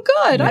 Yeah. I'm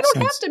good. I Makes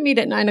don't sense. have to meet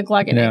at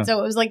 9:00 at night. So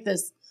it was like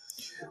this.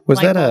 Was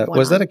light that bulb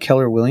went on. a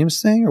Keller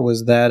Williams thing, or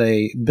was that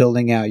a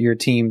building out your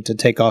team to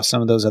take off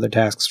some of those other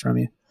tasks from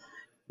you?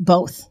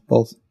 Both.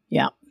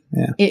 Yeah.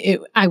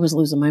 I was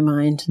losing my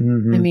mind.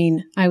 Mhm. I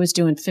mean, I was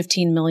doing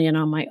 15 million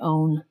on my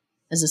own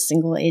as a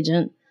single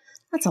agent.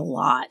 That's a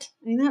lot.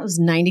 I mean, that was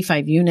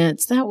 95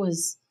 units. That's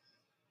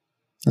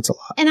a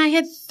lot. And I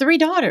had 3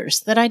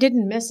 daughters that I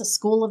didn't miss a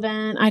school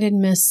event. I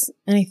didn't miss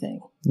anything.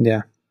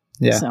 Yeah.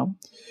 Yeah. So,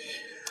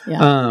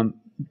 yeah.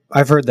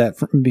 I've heard that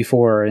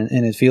before, and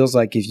it feels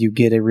like if you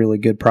get a really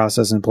good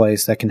process in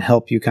place that can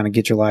help you kind of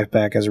get your life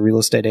back as a real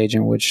estate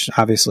agent, which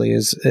obviously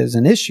is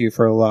an issue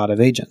for a lot of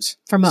agents.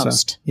 For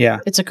most. So, yeah.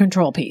 It's a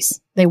control piece.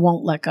 They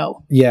won't let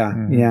go. Yeah.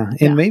 Mhm. Yeah.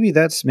 And maybe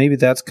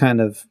that's kind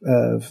of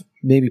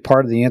maybe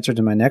part of the answer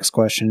to my next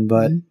question,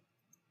 but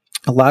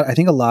I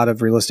think a lot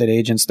of real estate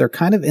agents, they're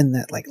kind of in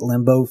that like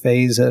limbo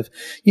phase of,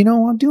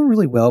 I'm doing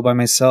really well by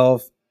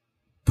myself.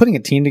 Putting a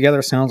team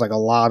together sounds like a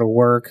lot of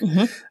work.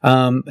 And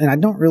I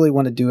don't really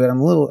want to do it.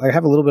 I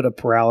have a little bit of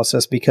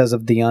paralysis because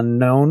of the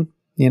unknown,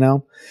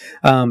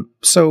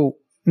 so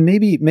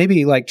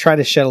maybe like try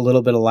to shed a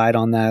little bit of light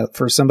on that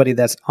for somebody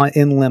that's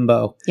in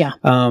limbo. Yeah.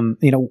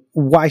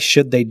 Why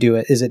should they do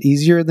it? Is it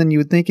easier than you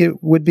would think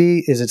it would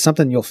be? Is it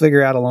something you'll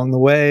figure out along the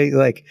way?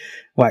 Like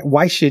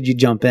why should you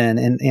jump in,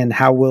 and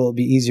how will it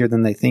be easier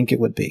than they think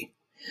it would be?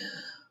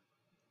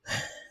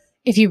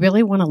 If you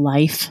really want a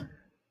life,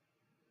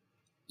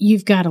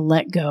 you've got to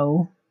let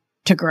go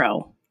to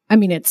grow. I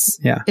mean, it's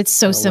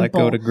so simple.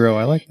 Let go to grow.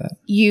 I like that.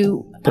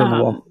 Put on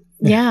the wall.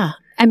 Yeah.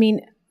 I mean,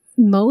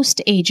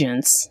 most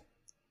agents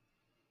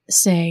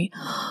say,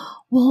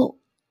 well,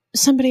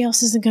 somebody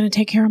else isn't going to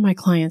take care of my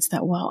clients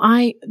that well.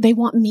 They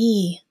want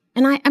me.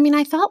 And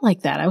I thought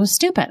like that. I was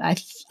stupid.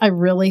 I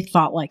really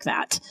thought like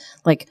that.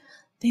 Like,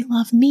 they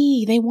love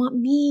me. They want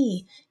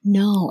me.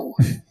 No,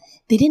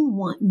 they didn't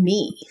want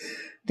me.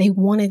 They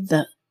wanted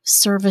the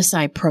service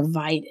I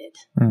provided.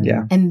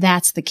 Yeah. And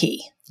that's the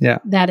key. Yeah.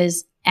 That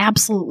is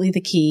absolutely the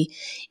key.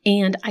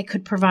 And I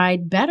could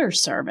provide better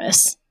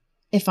service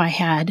if I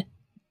had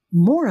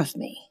more of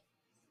me,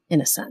 in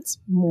a sense,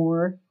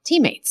 more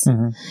teammates.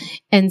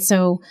 And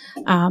so,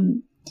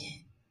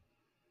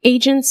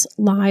 agents'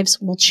 lives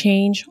will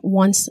change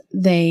once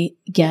they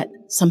get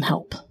some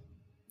help.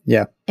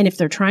 Yeah. And if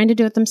they're trying to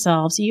do it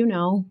themselves,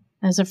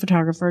 as a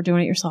photographer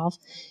doing it yourself,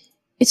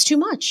 it's too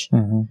much.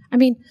 I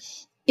mean,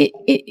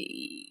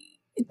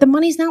 the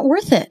money's not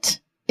worth it.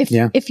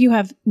 If you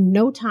have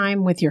no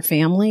time with your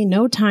family,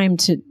 no time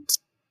to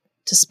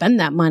spend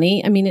that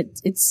money, I mean,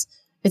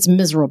 it's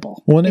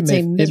miserable. Well, and it's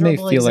it may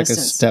feel like a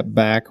step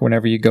back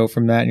whenever you go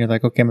from that, and you're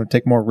like, okay, I'm going to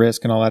take more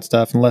risk and all that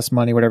stuff, and less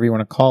money, whatever you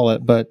want to call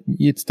it. But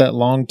it's that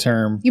long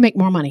term. You make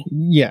more money.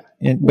 Yeah,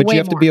 but Way you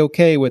have to be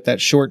okay with that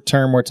short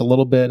term where it's a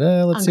little bit.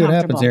 Let's see what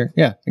happens here.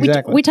 Yeah,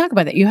 exactly. We talk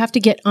about that. You have to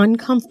get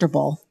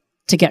uncomfortable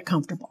to get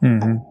comfortable.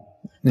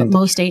 But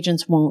most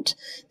agents won't.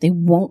 They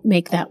won't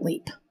make that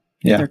leap.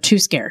 Yeah. They're too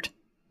scared.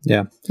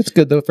 Yeah. It's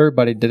good though. If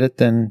everybody did it,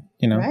 then,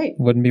 Right. it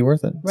wouldn't be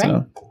worth it. Right.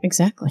 So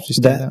Exactly.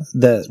 just stand out.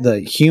 The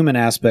human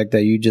aspect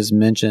that you just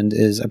mentioned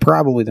is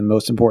probably the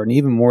most important,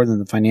 even more than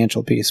the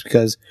financial piece,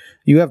 because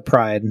you have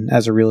pride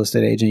as a real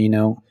estate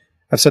agent.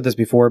 I've said this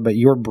before, but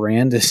your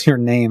brand is your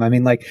name. I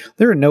mean, like,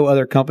 there are no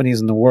other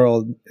companies in the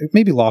world,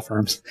 maybe law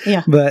firms,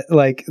 Yeah. but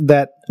like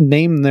that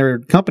name their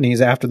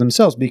companies after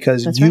themselves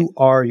because That's you right.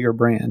 are your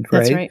brand, right?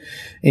 That's right.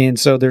 And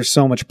so there's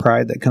so much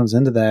pride that comes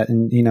into that.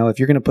 And, if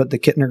you're going to put the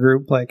Kittner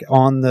Group like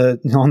on the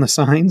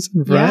signs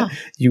in front,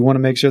 you want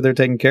to make sure they're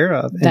taken care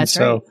of. And That's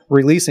so right.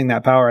 releasing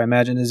that power, I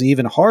imagine, is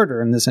even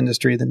harder in this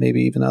industry than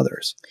maybe even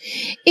others.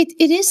 It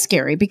is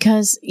scary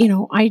because,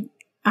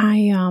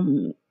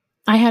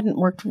 I hadn't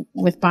worked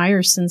with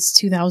buyers since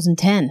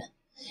 2010.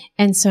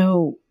 And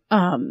so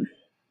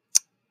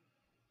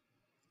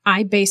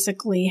I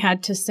basically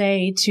had to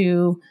say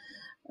to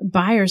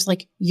buyers,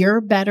 like,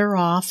 you're better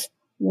off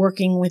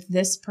working with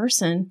this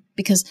person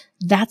because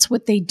that's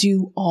what they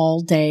do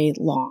all day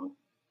long.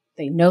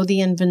 They know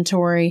the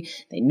inventory,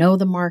 they know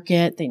the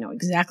market, they know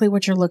exactly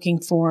what you're looking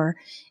for.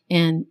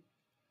 And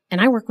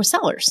I work with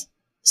sellers.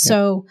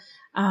 So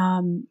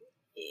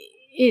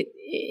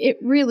it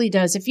really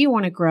does. If you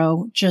want to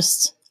grow,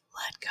 just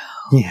let go.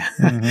 Yeah.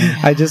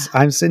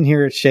 I'm sitting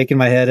here shaking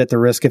my head at the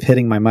risk of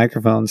hitting my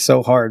microphone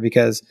so hard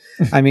because,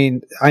 I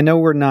mean, I know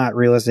we're not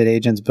real estate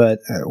agents, but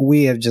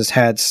we have just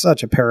had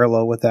such a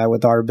parallel with that,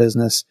 with our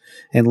business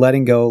and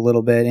letting go a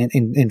little bit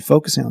and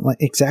focusing on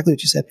exactly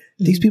what you said.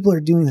 These people are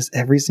doing this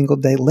every single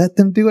day. Let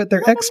them do it.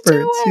 They're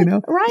experts,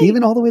 Right.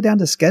 even all the way down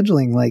to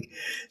scheduling. Like,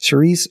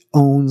 Charisse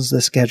owns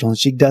the schedule and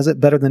she does it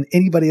better than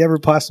anybody ever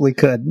possibly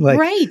could. Like,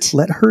 Right.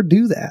 let her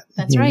do that.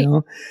 That's right.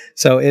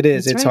 So it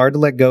is. That's It's right. hard to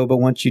let go, but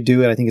once you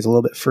do it, I think it's a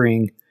little bit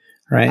freeing,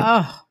 right?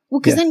 Oh,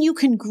 well, because then you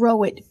can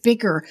grow it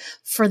bigger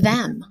for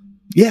them.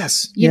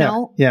 Yes. You yeah.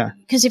 know? Yeah.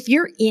 Because if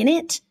you're in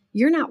it,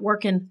 you're not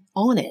working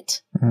on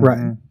it.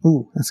 Right.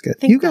 Ooh, that's good.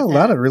 Think You got a about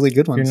lot that. of really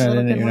good You're ones. not in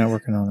Little it. good You're not one.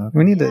 working on it.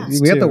 We need to.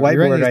 Yes. We got the Two. You write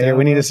whiteboard these right here. down,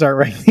 We need Will? to start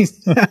writing these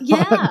down.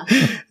 Yeah.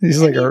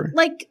 These I like mean,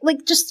 a,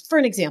 like just for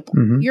an example,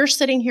 Mhm. you're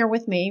sitting here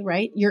with me,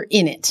 right? You're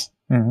in it.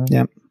 Mhm.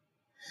 Yep.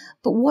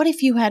 But what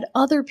if you had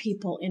other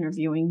people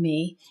interviewing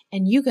me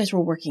and you guys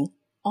were working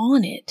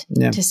on it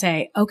Yeah. to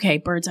say, okay,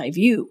 bird's eye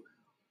view,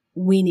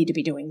 we need to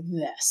be doing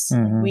this.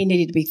 Mhm. We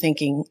need to be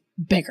thinking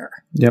bigger.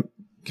 Yep.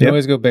 Can Yep.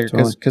 always go bigger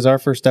Totally. because our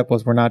first step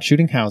was we're not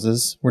shooting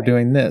houses, we're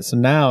doing this. So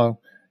now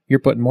you're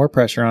putting more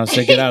pressure on us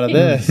to get out of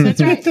this.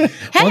 That's right. One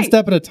Hey,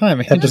 step at a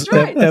time. That's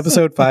right.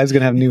 Episode 5 is going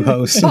to have new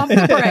hosts. pump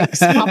the brakes.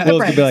 Pump the Will's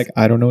brakes. gonna be like,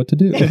 I don't know what to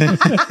do.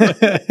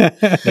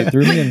 They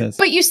threw me in this.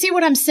 But you see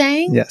what I'm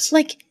saying? Yes.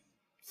 Like,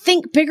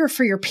 think bigger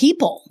for your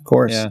people. Of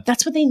course. Yeah.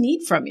 That's what they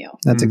need from you.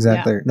 That's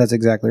Mhm.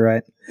 exactly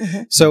right.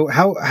 Mhm. So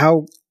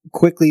how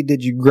quickly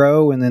did you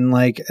grow? And then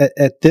like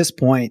at this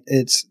point,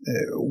 it's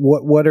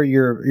what are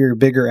your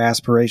bigger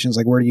aspirations?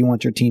 Like, where do you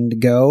want your team to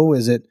go?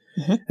 Is it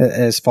Mhm.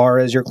 as far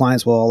as your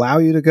clients will allow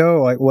you to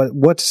go? Like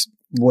what's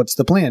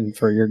the plan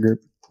for your group?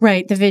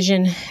 Right. The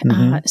vision.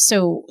 Mhm.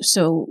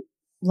 So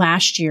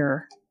last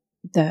year,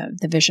 the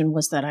vision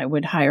was that I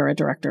would hire a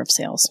director of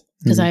sales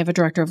because Mhm. I have a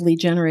director of lead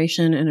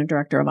generation and a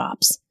director of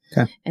ops.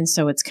 Okay. And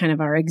so it's kind of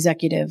our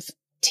executive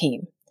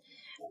team.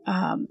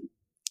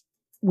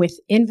 With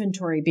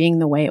inventory being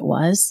the way it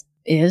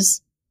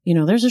is,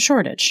 there's a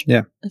shortage.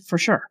 Yeah. For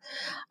sure.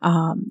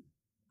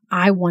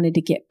 I wanted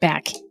to get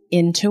back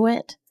into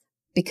it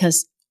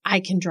because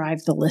I can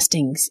drive the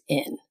listings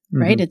in.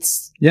 Right. Mhm.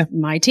 It's Yeah.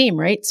 my team.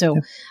 Right. So,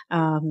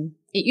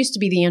 it used to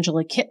be the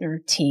Angela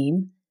Kittner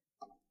team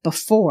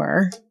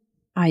before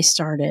I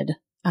started,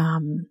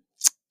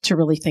 to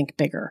really think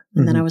bigger.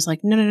 And then Mhm. I was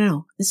like,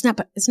 no, it's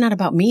not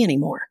about me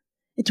anymore.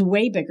 It's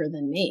way bigger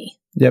than me.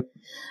 Yep.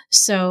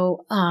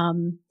 So, I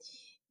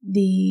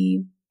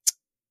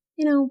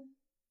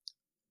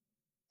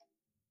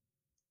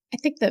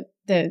think that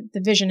the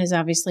vision is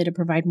obviously to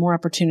provide more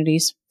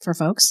opportunities for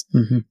folks.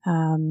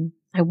 Mhm.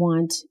 I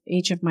want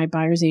each of my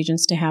buyer's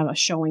agents to have a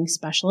showing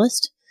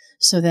specialist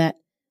so that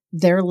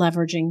they're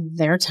leveraging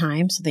their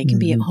time so they can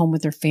be at Mhm. home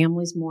with their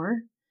families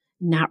more,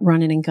 not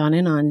running and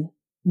gunning on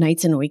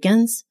nights and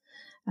weekends.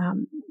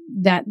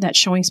 That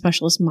showing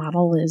specialist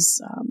model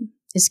is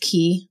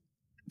key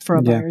for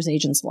a Yeah. buyer's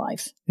agent's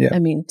life. Yeah. I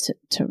mean,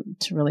 to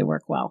really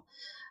work well.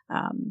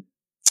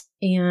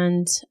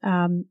 And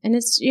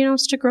it's,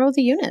 it's to grow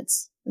the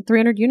units.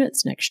 300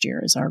 units next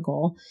year is our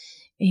goal.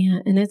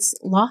 And it's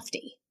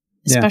lofty,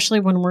 Yeah. especially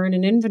when we're in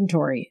an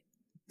inventory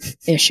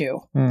issue.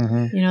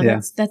 Mhm.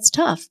 Yeah. That's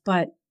tough,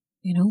 but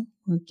we'll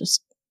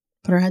just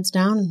put our heads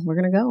down and we're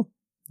going to go.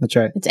 That's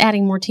right. It's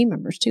adding more team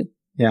members too.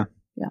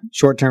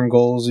 Short-term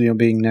goals,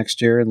 being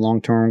next year, and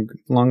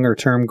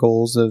longer-term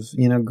goals of,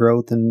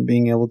 growth and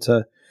being able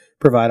to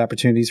provide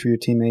opportunities for your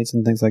teammates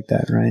and things like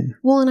that, right?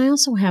 Well, and I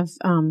also have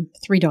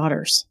 3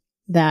 daughters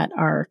that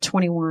are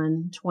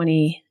 21,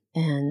 20,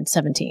 and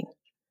 17.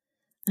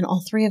 And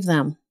all 3 of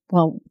them,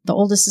 well, the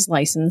oldest is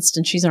licensed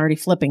and she's already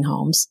flipping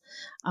homes.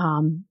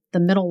 The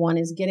middle one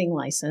is getting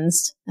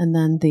licensed. And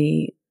then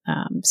the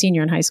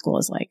senior in high school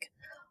is like,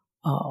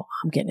 oh,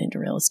 I'm getting into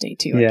real estate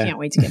too. Yeah. I can't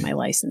wait to get my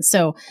license.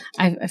 So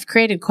I've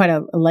created quite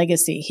a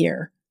legacy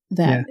here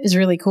that is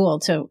really cool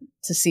to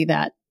see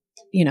that,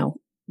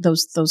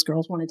 those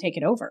girls want to take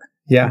it over.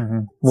 Yeah. Mm-hmm.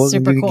 Well,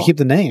 Super you cool. can keep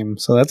the name,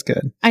 so that's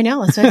good. I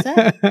know. That's what I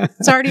said.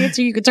 It's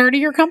already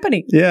your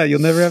company. Yeah, you'll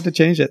never have to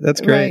change it.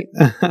 That's great.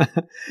 Right.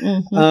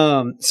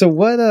 Mm-hmm. So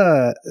what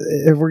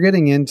if we're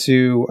getting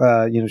into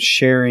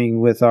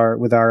sharing with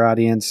our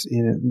audience,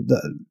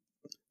 the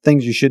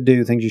things you should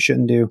do, things you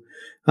shouldn't do.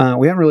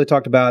 We haven't really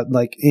talked about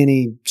like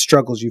any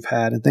struggles you've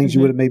had and things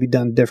you would have maybe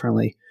done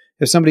differently.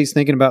 If somebody's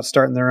thinking about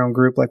starting their own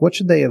group, like what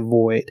should they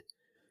avoid?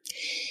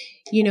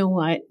 You know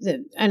what?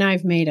 And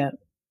I've made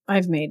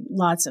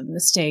lots of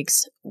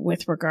mistakes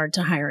with regard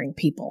to hiring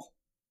people.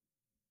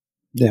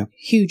 Yeah.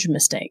 Huge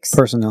mistakes.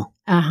 Personnel.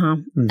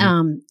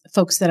 Mm-hmm.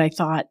 Folks that I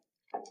thought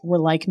were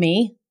like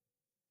me,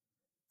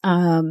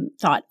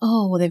 thought,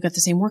 oh, well, they've got the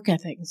same work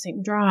ethic, the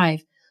same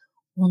drive.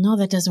 Well, no,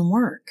 that doesn't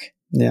work.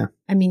 Yeah.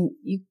 I mean,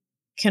 you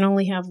can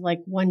only have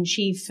like one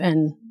chief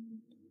and,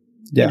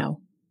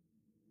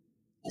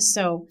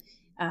 so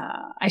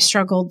I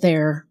struggled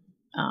there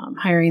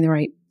hiring the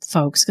right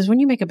folks, because when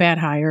you make a bad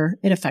hire,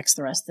 it affects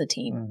the rest of the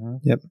team. Mm-hmm.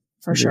 Yep.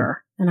 For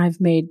sure. And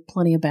I've made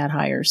plenty of bad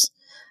hires.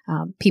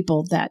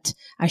 People that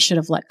I should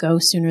have let go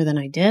sooner than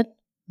I did.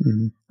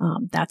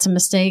 Mm-hmm. That's a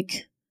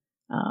mistake.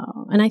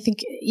 And I think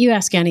you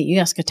ask a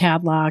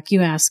Tadlock,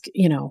 you ask,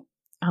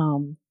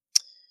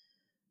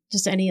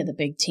 just any of the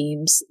big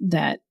teams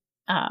that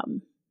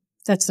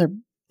that's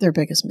their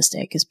biggest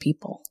mistake is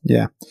people.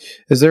 Yeah.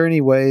 Is there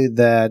any way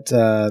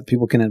that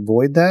people can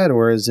avoid that,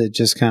 or is it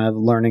just kind of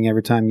learning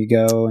every time you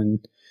go and,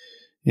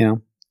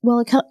 Well,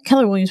 at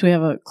Keller Williams, we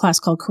have a class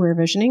called Career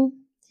Visioning,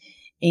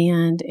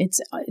 and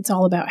it's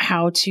all about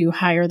how to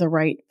hire the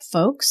right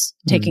folks,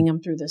 taking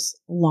them through this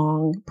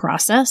long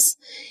process.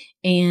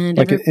 And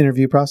like an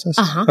interview process?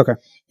 Okay.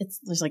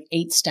 There's like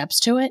 8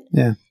 steps to it.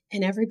 Yeah.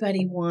 And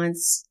nobody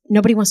wants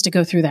to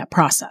go through that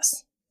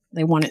process.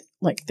 They want it,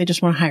 they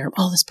just want to hire them.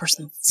 Oh, this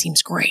person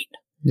seems great.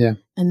 Yeah.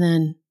 And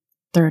then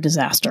they're a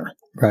disaster.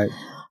 Right.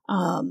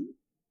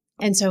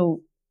 And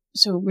so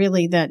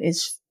really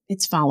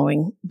it's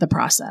following the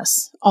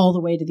process all the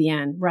way to the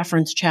end.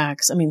 Reference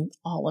checks. I mean,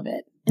 all of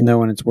it. And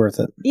knowing it's worth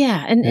it.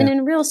 Yeah. And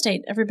in real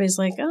estate, everybody's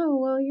like, oh,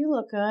 well, you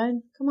look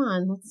good. Come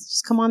on. Let's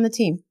just come on the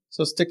team.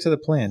 So stick to the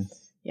plan.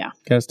 Yeah.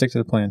 Got to stick to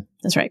the plan.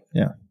 That's right.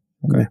 Yeah.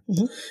 Okay.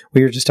 Mm-hmm.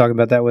 We were just talking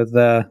about that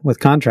with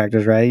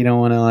contractors, right? You don't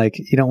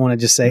want to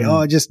just say,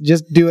 oh, just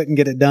do it and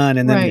get it done.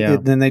 And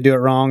then, then they do it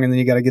wrong. And then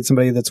you got to get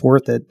somebody that's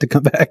worth it to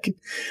come back.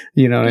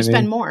 You know what I mean?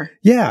 Spend more.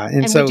 Yeah.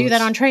 And so we do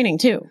that on training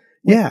too.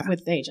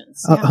 With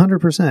agents.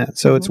 100%.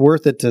 So it's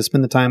worth it to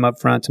spend the time up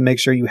front to make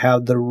sure you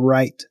have the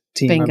right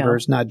team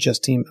members, not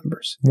just team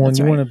members. Well,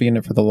 you want to be in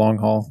it for the long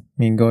haul. I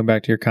mean, going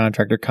back to your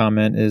contractor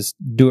comment is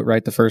do it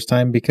right the first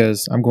time,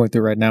 because I'm going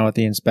through right now with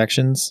the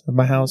inspections of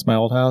my house, my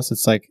old house.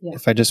 It's like,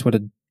 if I just would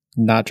have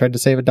not tried to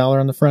save $1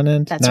 on the front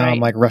end, I'm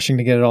like rushing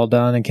to get it all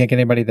done and can't get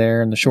anybody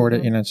there, and the short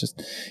it,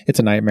 it's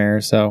a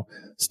nightmare. So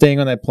staying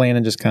on that plan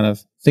and just kind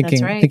of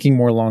thinking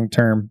more long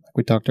term, like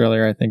we talked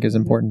earlier, I think is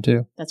important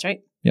too. That's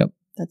right. Yep.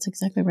 That's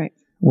exactly right.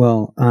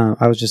 Well,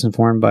 I was just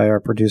informed by our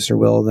producer,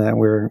 Will, that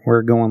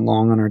we're going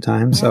long on our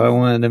time. So I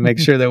wanted to make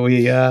sure that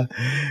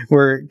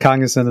we're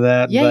cognizant of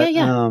that.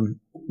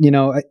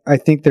 I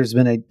think there's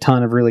been a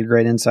ton of really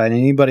great insight.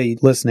 Anybody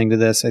listening to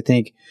this, I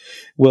think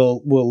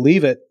will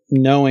leave it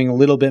knowing a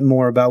little bit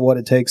more about what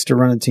it takes to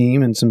run a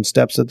team and some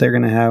steps that they're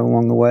going to have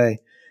along the way.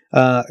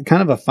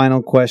 Kind of a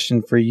final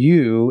question for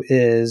you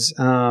is,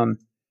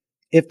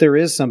 if there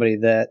is somebody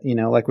that,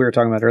 like we were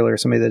talking about earlier,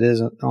 somebody that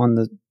is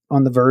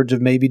on the verge of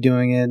maybe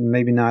doing it and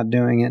maybe not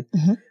doing it.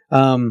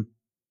 Mm-hmm.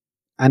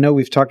 I know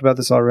we've talked about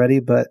this already,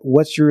 but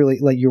what's your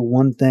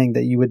one thing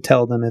that you would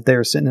tell them if they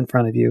were sitting in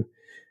front of you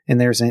and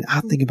they were saying,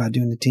 I'm thinking about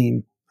doing a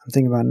team. I'm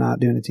thinking about not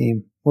doing a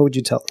team. What would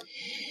you tell them?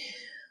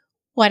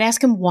 Well, I'd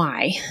ask them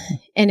why.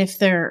 And if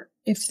their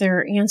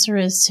answer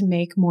is to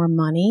make more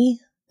money,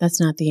 that's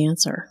not the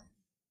answer.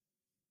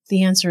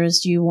 The answer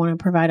is, do you want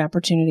to provide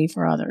opportunity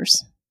for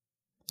others?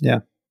 Yeah.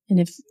 And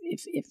if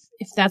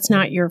that's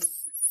not your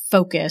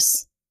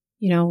focus,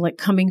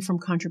 coming from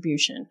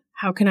contribution,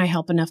 how can I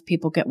help enough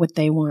people get what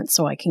they want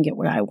so I can get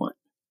what I want?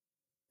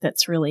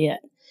 That's really it.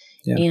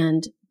 Yeah.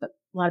 But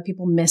a lot of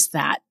people miss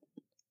that,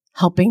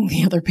 helping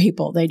the other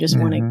people. They just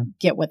want to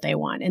get what they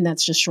want. And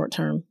that's just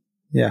short-term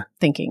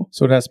thinking.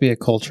 So it has to be a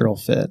cultural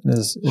fit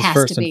is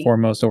first and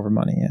foremost over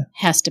money. Yeah.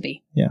 Has to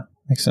be. Yeah.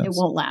 Makes sense. It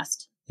won't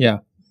last. Yeah.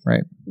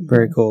 Right.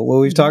 Very cool. Well,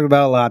 we've talked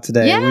about a lot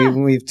today. Yeah.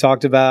 We've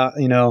talked about,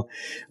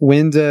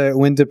 when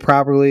to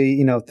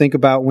properly, think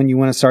about when you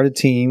want to start a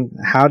team,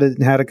 how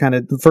to kind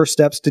of the first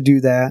steps to do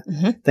that,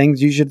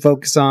 things you should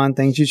focus on,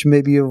 things you should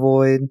maybe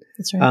avoid.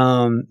 That's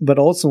right. But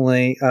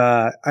ultimately,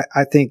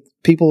 I think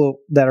people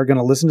that are going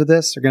to listen to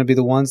this are going to be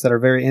the ones that are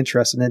very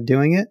interested in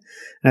doing it.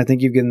 And I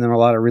think you've given them a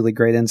lot of really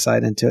great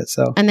insight into it.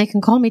 So, and they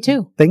can call me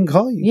too. They can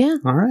call you. Yeah.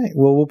 All right.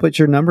 Well, we'll put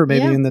your number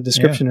maybe in the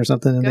description or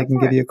something, and they can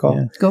give you a call.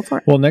 Yeah. Go for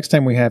it. Well, next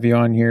time we have you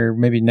on here,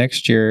 maybe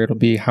next year, it'll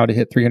be how to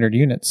hit 300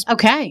 units.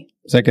 Okay.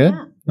 Is that good?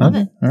 Yeah. Love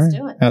it. All Let's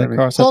right. do it. How to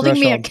cross that Holding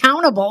me threshold.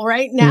 accountable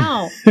right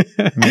now.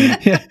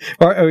 Yeah.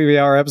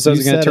 Our episodes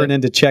You are going to said turn it.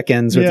 into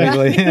check-ins. With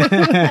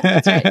Yeah.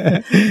 That's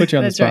right. Put you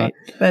on the That's spot. right.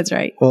 That's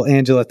right. Well,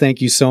 Angela, thank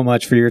you so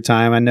much for your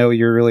time. I know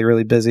you're really,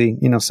 really busy,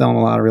 selling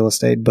a lot of real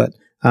estate, but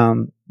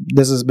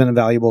this has been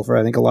valuable for,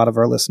 I think, a lot of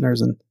our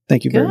listeners, and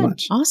thank you very Good.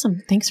 much.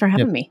 Awesome. Thanks for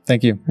having me.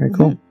 Thank you. Very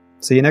cool.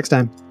 See you next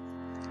time.